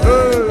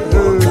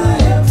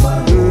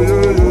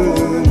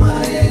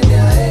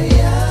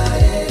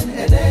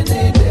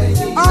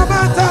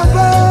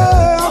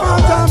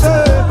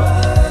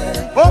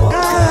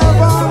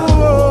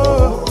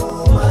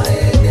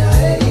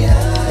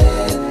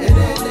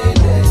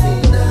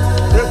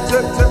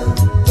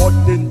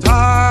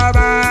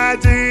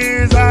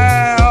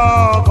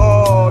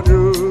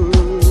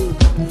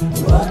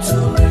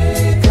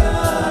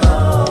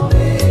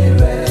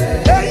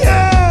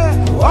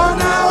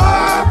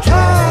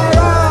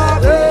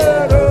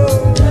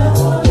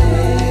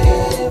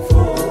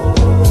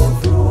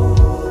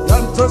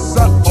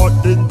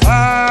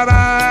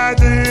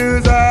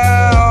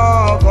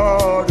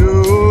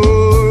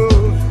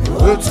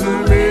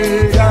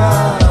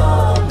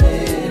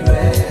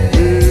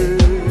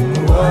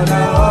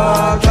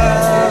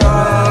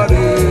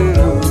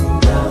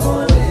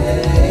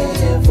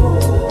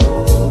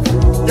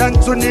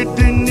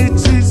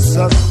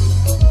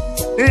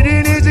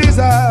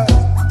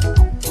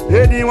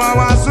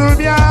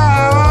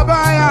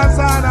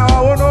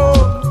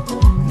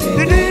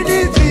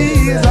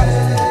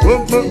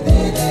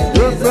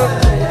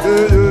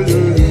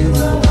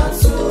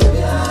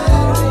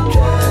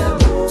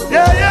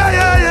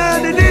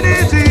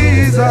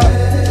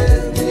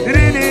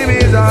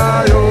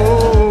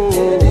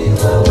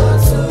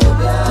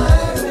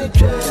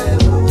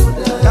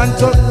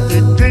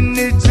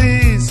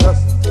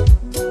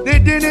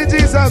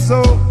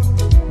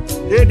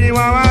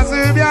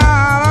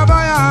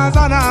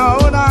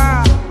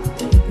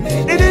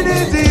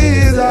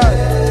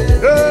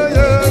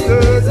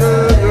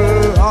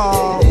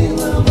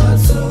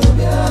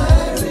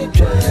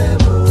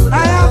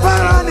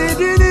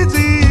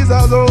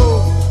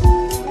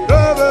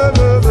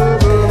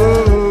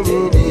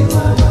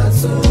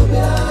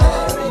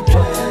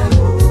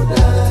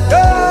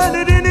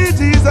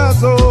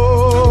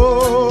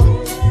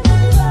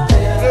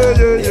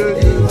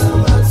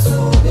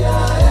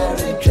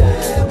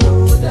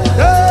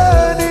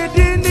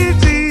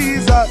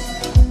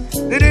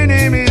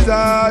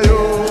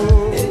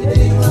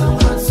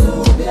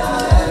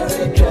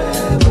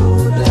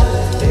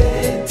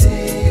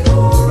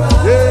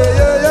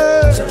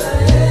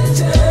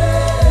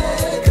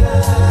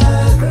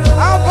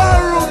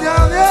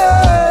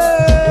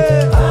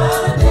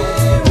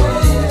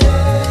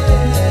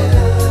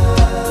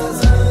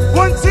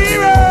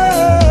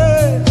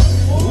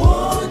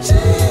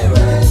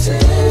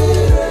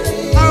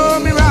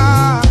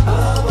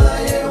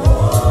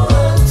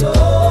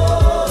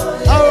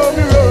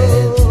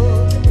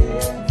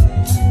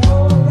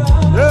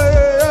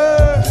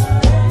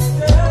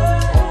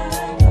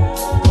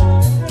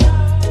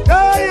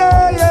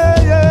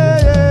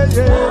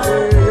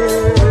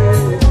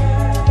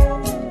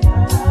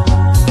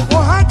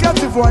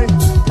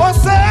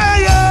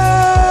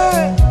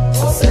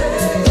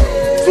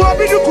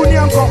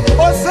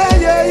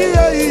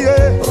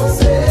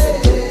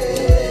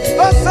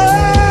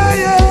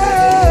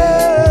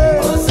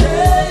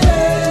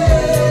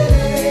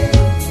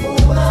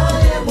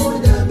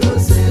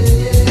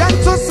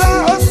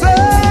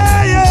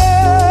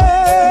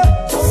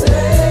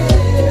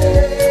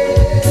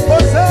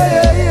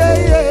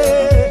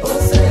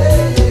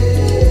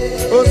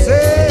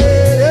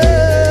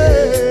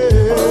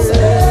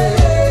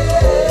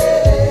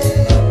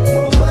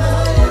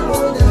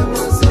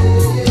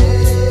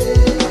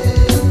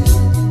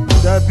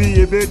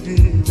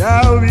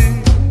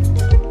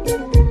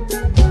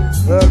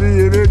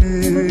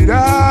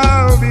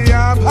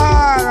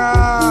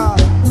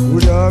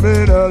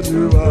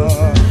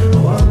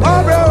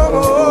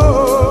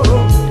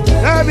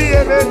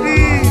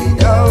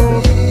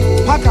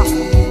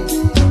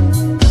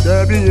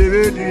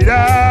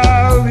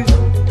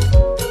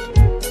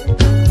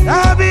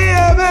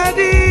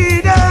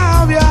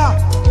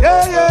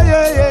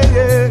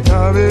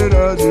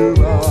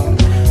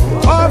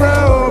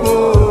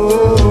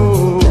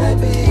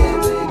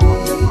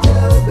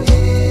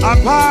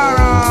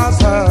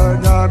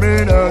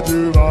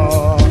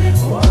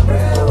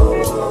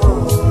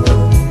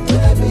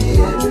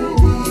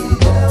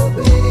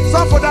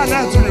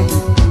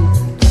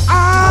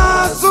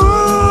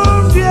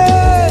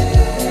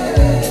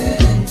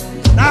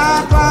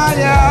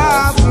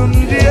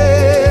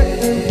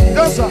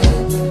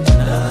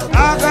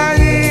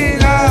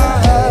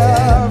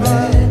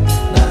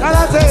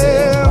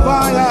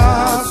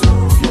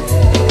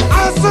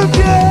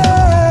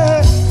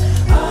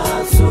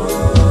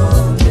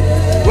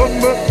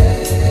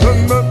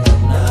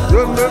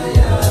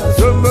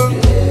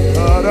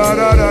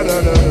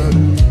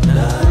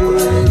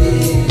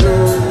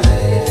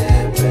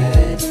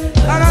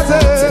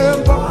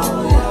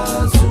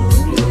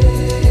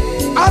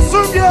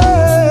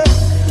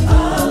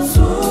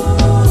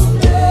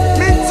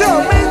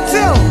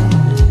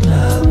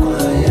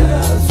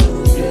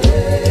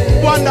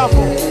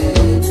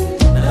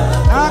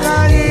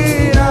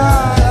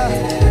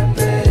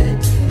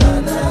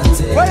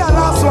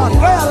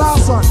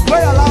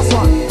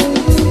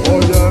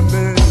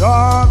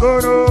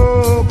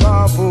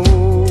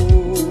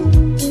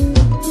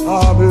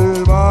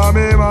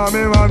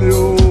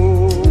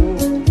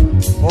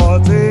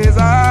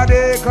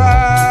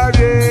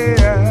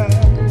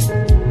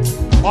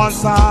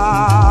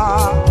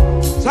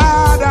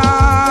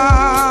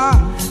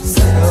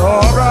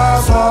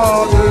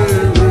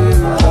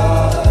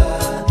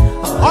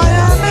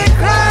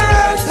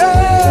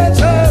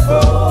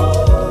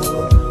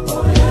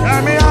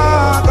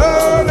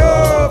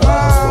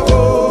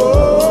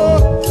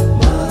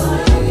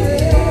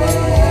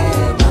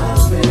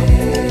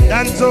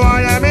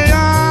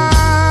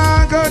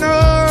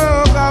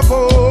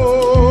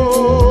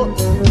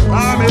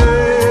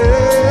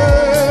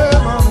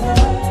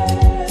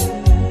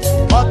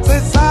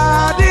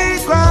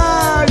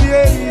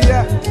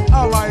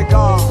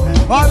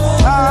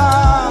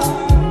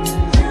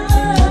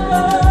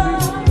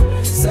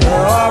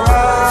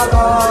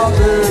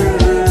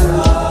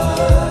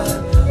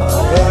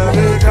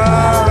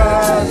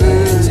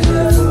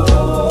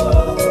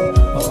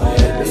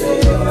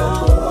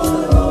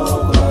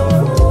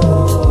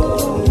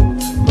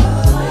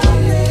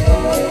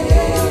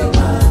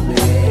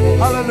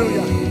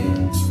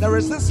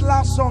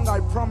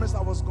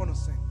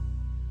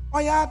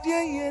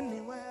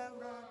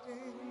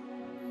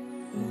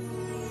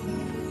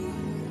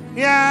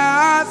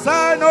Yes,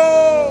 I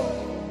know.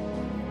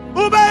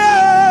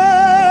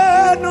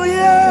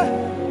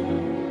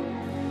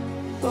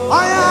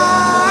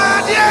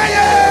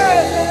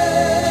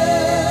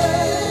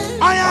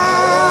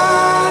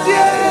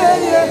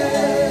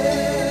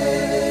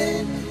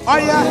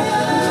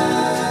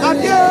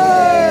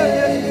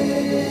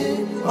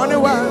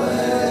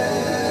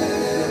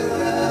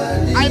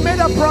 I made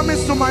a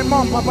promise to my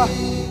mom, Papa.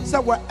 Said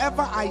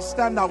wherever I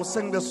stand, I will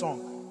sing this song.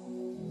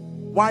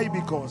 Why?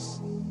 Because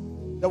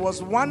there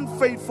was one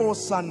fateful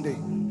Sunday,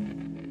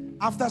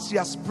 after she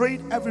has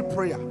prayed every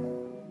prayer,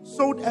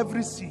 sowed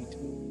every seed,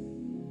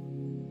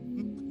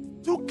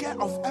 took care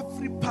of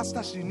every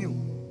pastor she knew,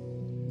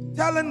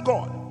 telling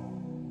God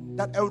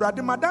that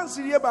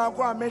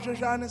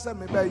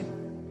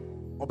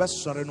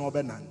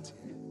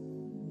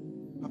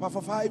Papa,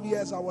 for 5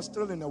 years I was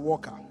still in a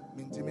walker.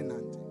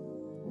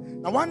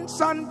 Now one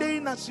Sunday,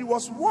 now she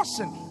was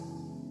washing,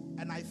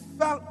 and I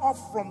fell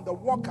off from the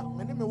walker.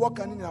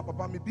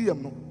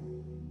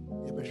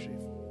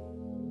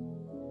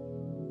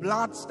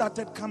 Blood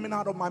started coming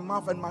out of my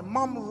mouth, and my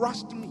mom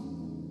rushed me.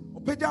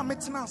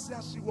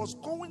 She was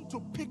going to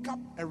pick up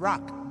a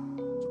rag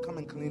to come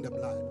and clean the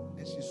blood,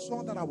 and she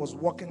saw that I was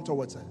walking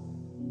towards her.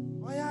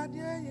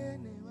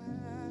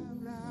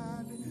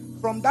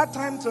 From that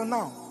time till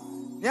now,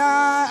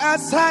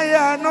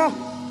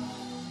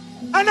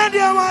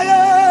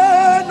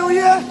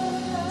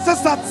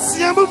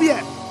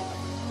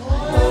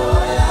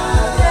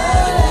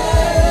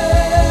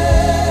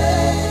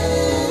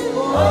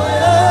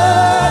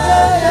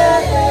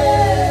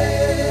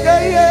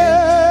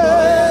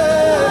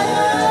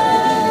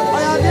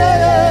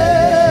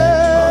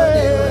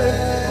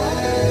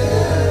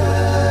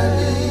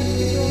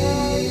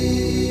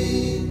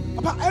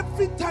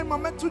 every time I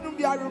met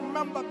Tunumbi, I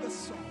remember this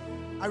song.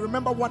 I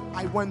remember what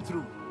I went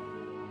through.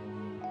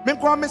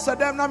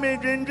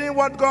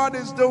 What God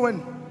is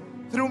doing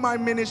through my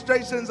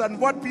ministrations and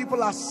what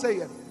people are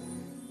saying.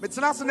 They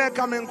say,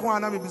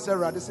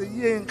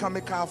 "Yeah, come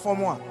here for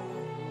more.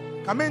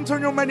 Come into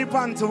your many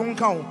pants won't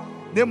count.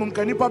 They won't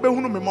can you pay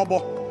who me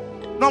mobo.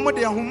 No more,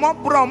 they who more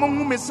bro,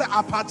 whom say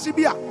a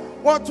patibia.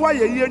 What why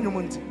a year you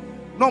want?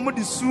 No more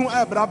the soon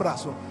a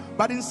brabraso.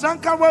 But in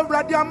Sanka, where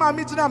Radiama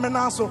meeting a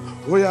menaso,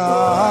 we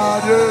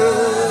are.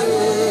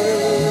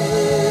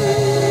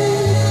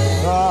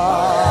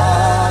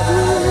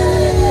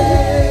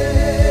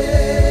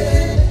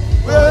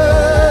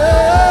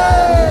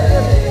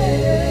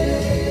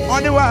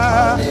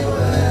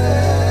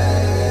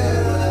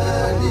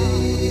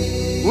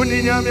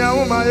 Uninyamia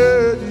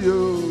umaedio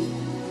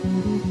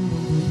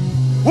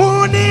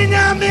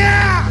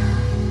Uninyamia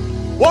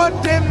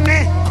wote me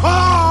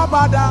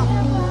kobada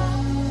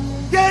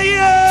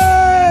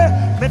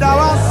yeah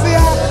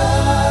medawasia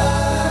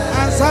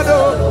ansado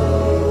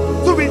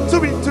to be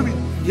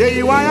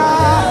yeah waya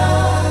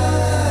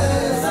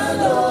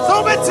so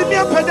beti me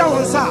peda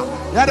wonsa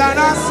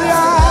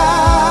Yadanasia.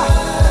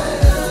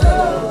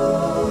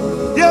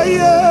 Yeah,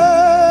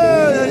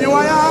 yeah, you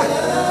are.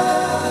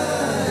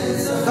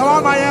 The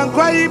one my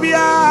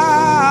Quaibia,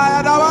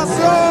 that was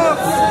so.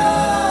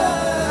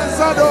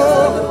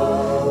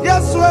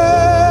 Yes, way.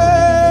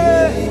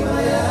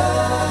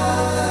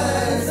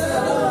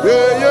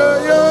 Yeah, yeah,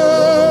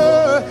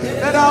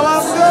 yeah, that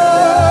was so.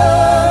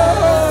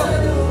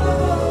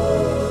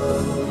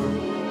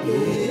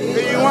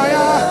 You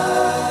are.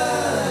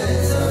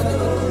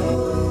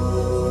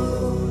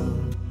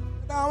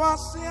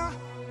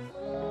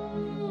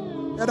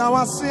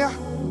 Edawasia,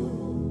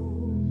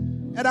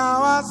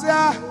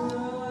 Edawasia,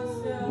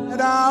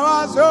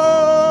 Edawasio,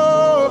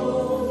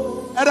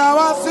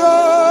 Edawasio,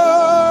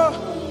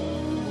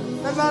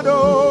 Ezado,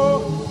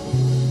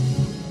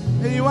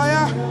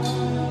 Eyuaya,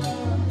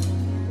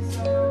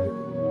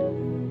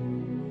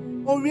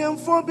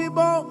 Orienfo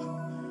Bibo,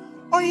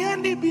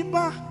 Oyendi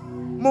Biba,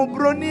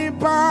 Mobroni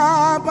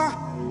Baba,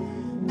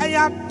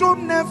 Ayatum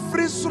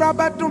Nefri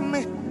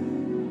Surabadume,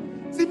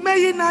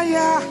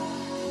 Zimeyinaya,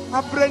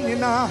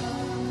 Abrenina.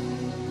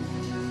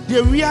 The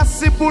we are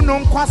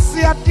Sibunon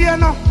Quasia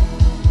Diano,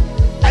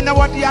 and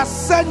what the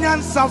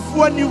ascendants of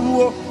one you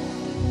were,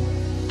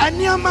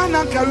 and your man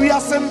and career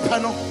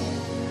sempano.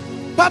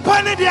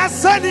 Papa, the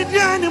ascended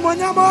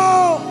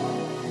Yanimoniamo.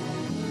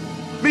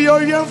 Be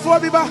your for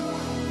Biba,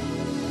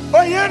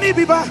 Oyani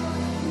Biba,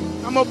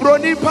 I'm a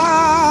brony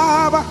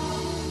Baba.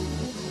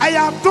 I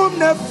have done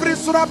the free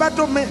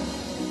Surabatome.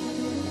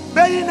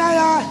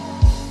 Bayinaya.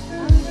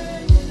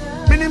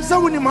 Minim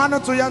Sawuni Mano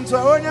to Yanto,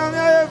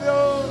 Onyamia.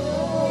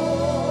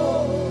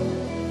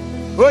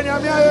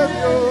 Onyamia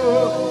yebio,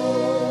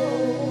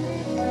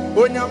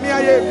 Onyamia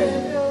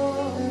yebio,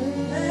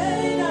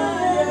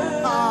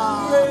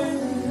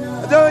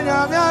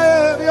 Onyamia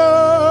yebio,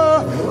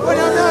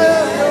 Onyamia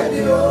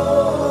yebio,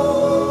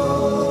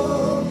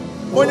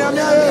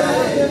 Onyamia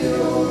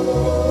yebio,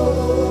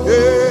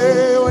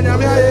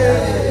 Onyamia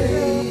yebio,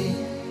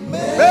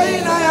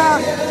 Beinaya,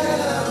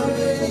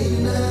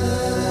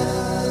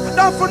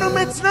 don't for no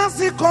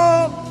metnasiko.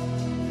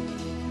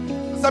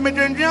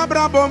 Samidrendia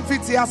Brabom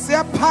Fiti, I say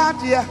a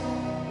party.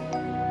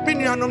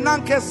 Pinion of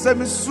Nanke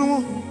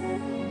Semisu.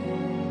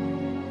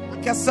 I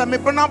can say me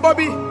Pona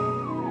Bobby.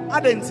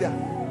 Adentia.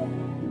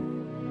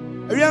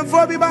 Arian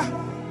for Biba.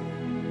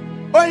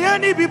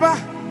 Oyani Biba.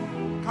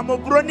 Come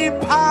broni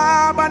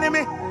pa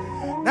baneme.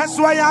 That's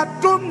why I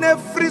don't ne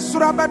free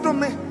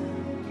Surabatome.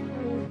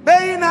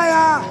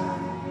 Beinaya.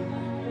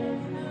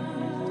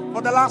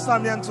 For the last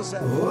time, Yan to say.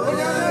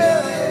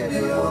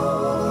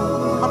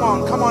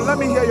 Come on, let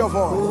me hear your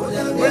voice.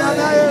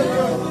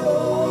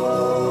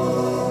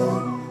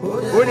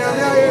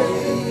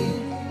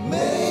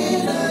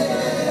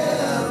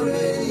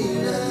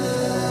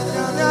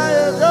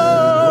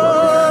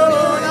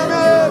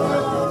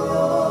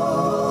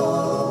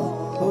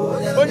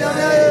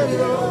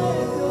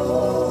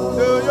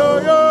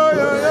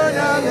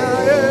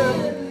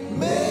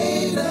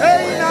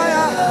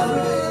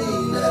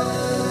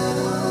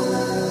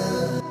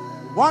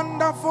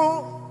 Wonderful,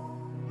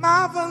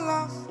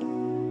 marvelous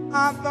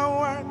are the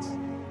words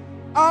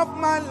of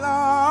my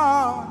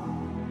Lord,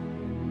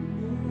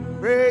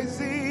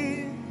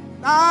 praising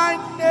thy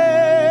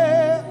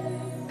name.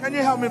 Can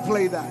you help me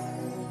play that?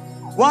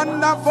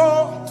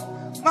 Wonderful,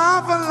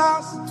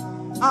 marvelous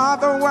are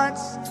the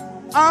words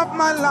of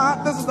my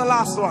Lord. This is the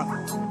last one.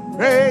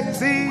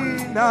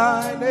 Praising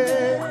thy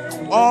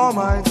name,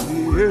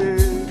 Almighty.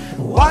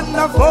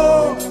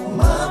 Wonderful,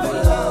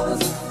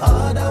 marvelous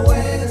are the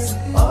words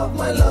of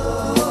my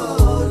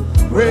Lord,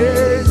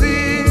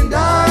 praising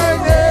thy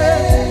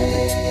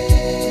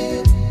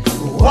name.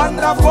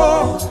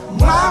 Wonderful,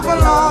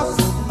 marvelous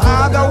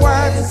are the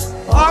words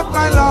of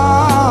my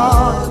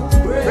Lord,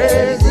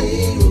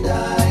 praising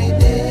thy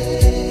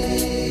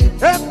name.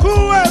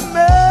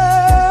 Ekueme,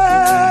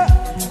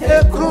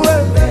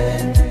 ekueme,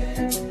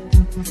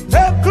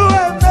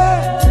 ekueme,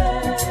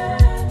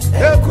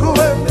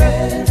 ekueme.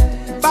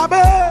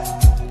 Babe,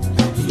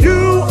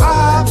 you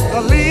are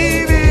the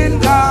living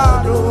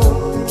God.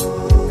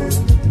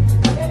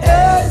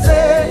 Is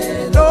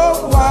there no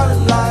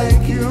one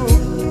like you?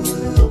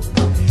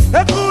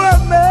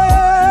 Ekueme,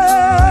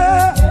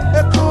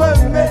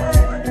 ekueme,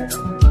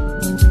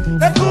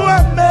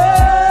 ekueme,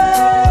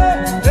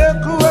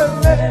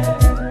 ekueme.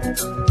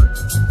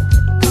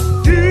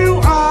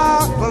 You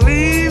are the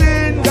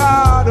living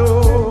God.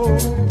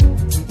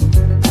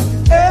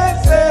 Is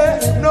there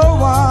no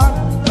one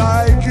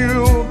like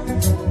you?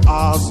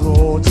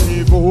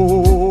 Azotibo,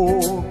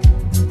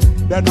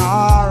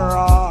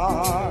 Danara,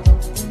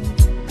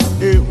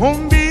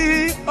 Ehumbi,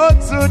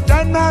 Otsu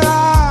Danara,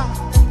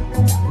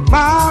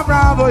 my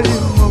bravo,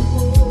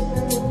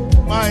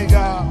 my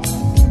God,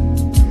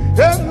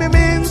 Emi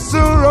mean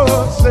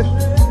Surose,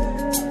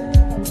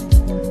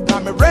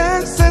 Nami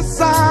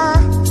Rensesa,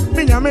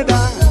 Minyamida,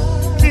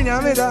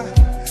 Minyamida,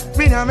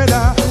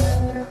 Minyamida,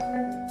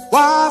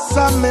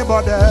 Wasame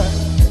Bode,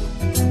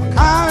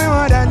 Kami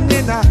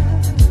Wadanina.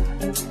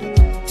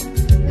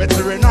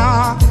 Metrina,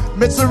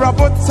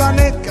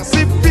 Metrabotane,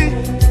 Kasipi,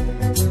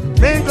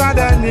 me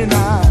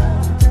gwadanina.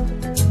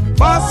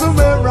 Basu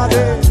me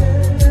brade.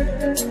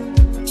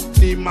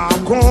 Ni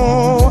mako,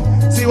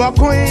 si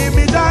wako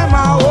imi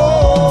daima o.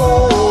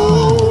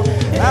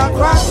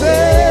 Akwase,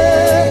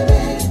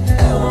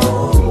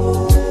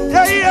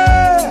 yeah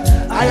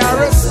yeah,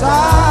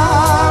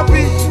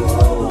 ayaresabi.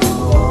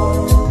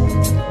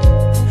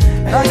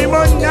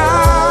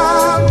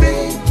 Animonyambi,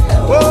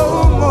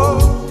 oh mo,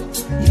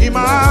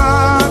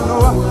 imano,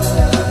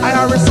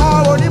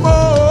 ayaresawo ni mo.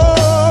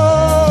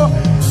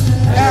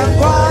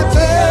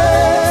 Akwase.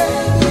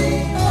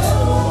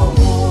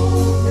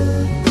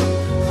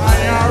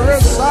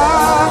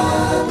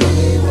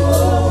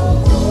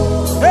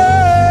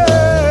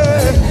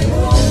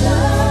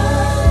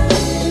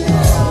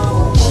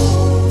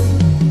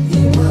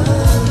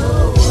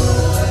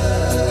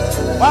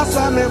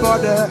 Me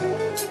bode,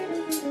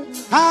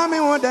 how me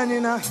want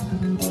Danina,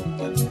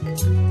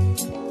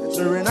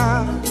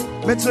 Serena,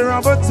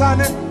 Mr.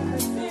 Botane.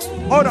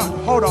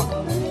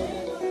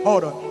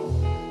 Hold on.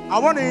 I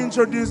want to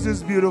introduce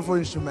this beautiful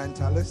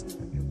instrumentalist.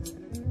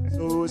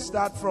 So we'll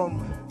start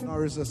from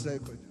Norris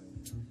Sacred,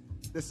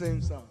 the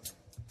same song.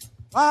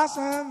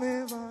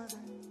 Me bode,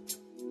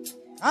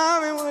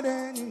 how me want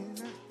Danina,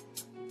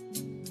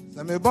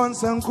 Sammy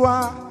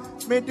Bonsankwa,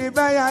 me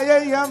debaya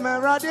ya me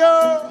radio.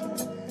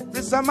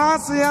 Mr.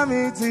 Marcia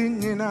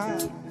meeting in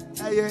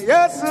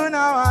yes,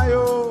 now I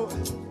owe.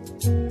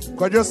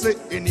 Could you say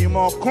any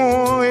more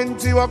coin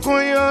to a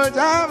coin?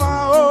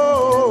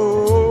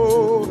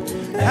 Oh,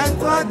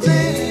 and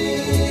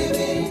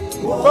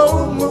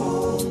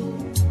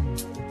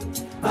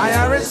I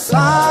am a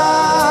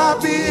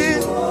sabi.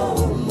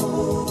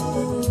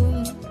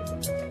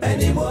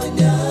 Any more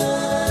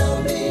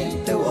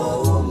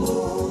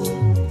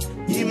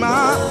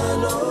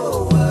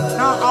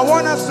now, I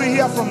want us to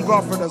hear from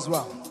Godfrey as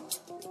well.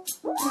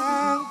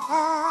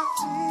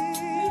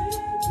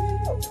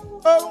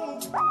 Oh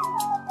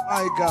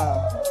my God.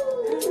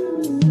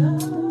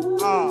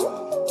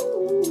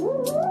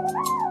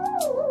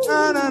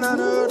 Na, na, na, na,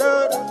 na,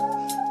 na.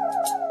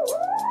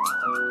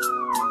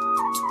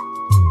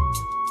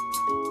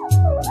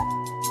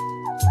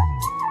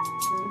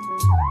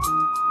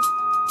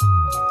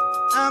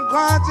 I'm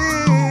quite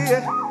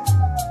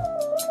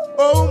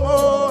oh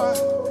more.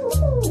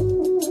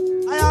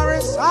 I are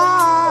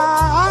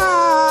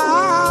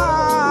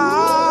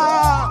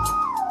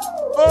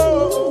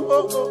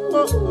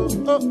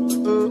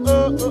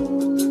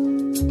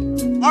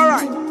all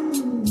right.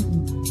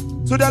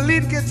 To the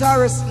lead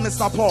guitarist,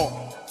 Mr. Paul.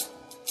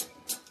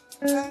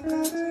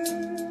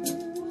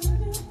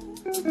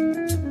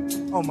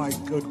 Oh my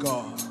good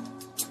God.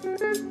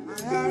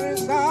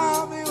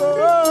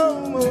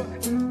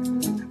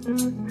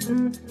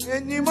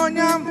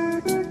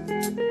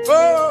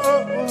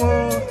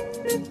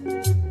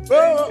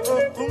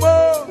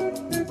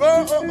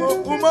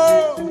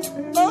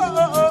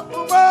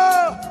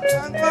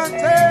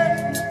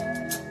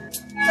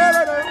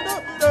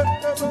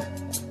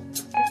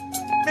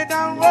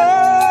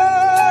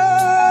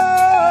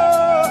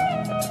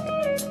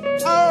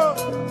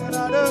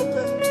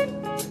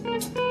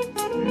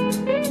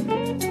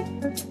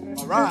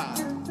 All right.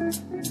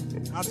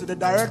 Now to the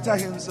director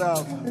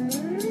himself.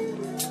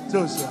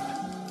 So, sir.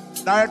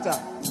 Director.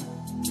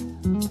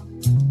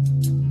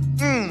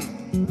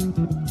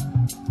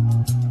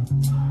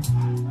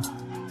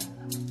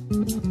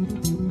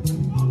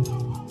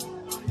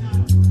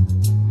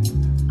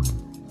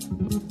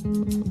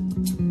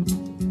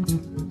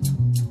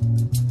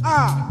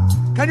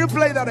 Can you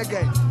play that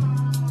again?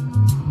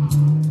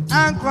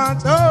 And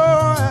quanto,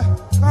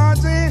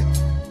 quanti.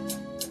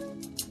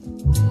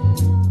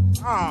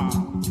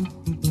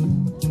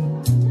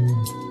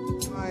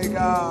 My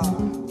God.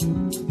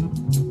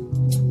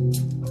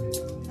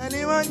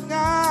 Anyone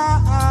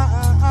now?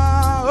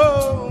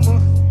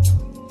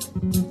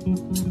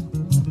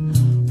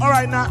 All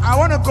right, now I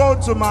want to go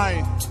to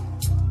my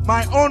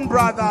own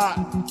brother,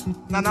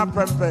 Nana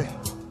Prempeh.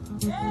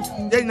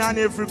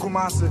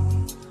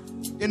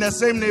 In the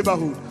same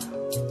neighborhood.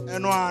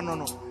 No.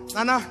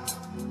 Nana,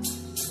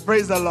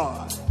 praise the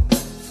Lord.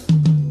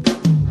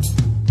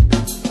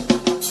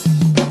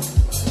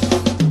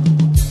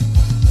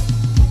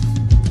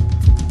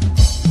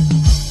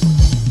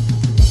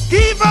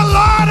 Give the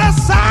Lord a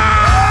sign.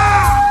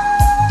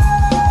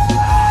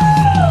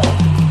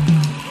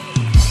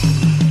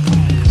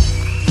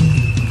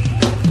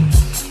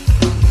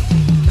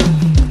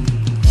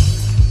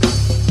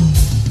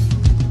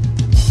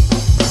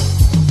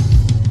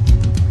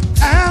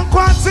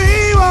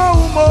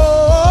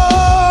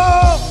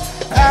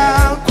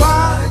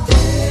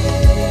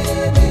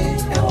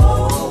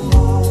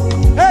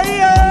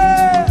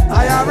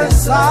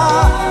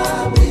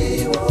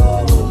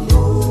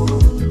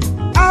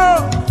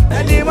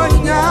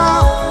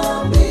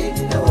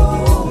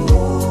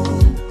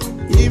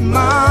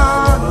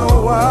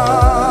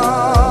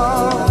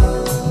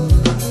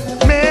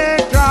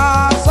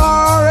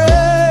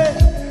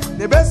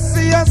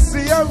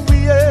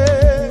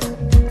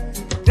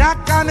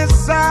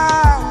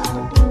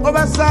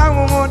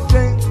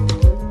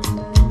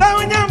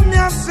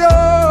 So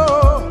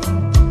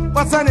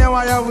Pasanya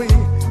wayawi,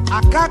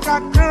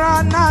 akaka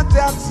krana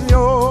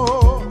tatio.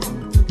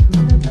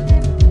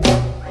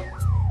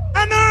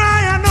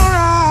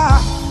 Anora,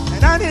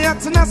 and I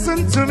need to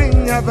listen to me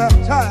never.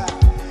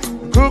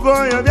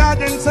 Google your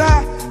yadinsa,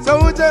 so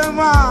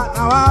Jema,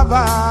 now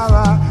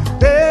Baba,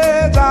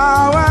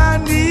 Beta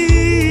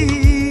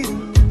Wandi.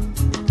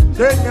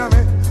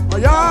 Jenyame,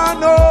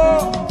 Oyano,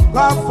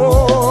 Lafo.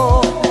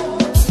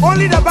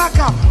 Only the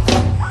backup.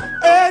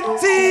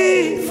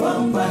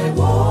 From my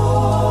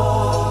wall.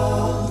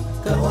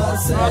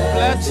 God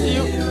bless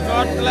you.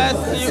 God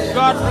bless you.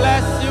 God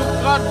bless you.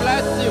 God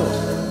bless you.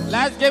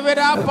 Let's give it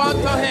up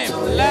unto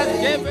him. Let's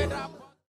give it up.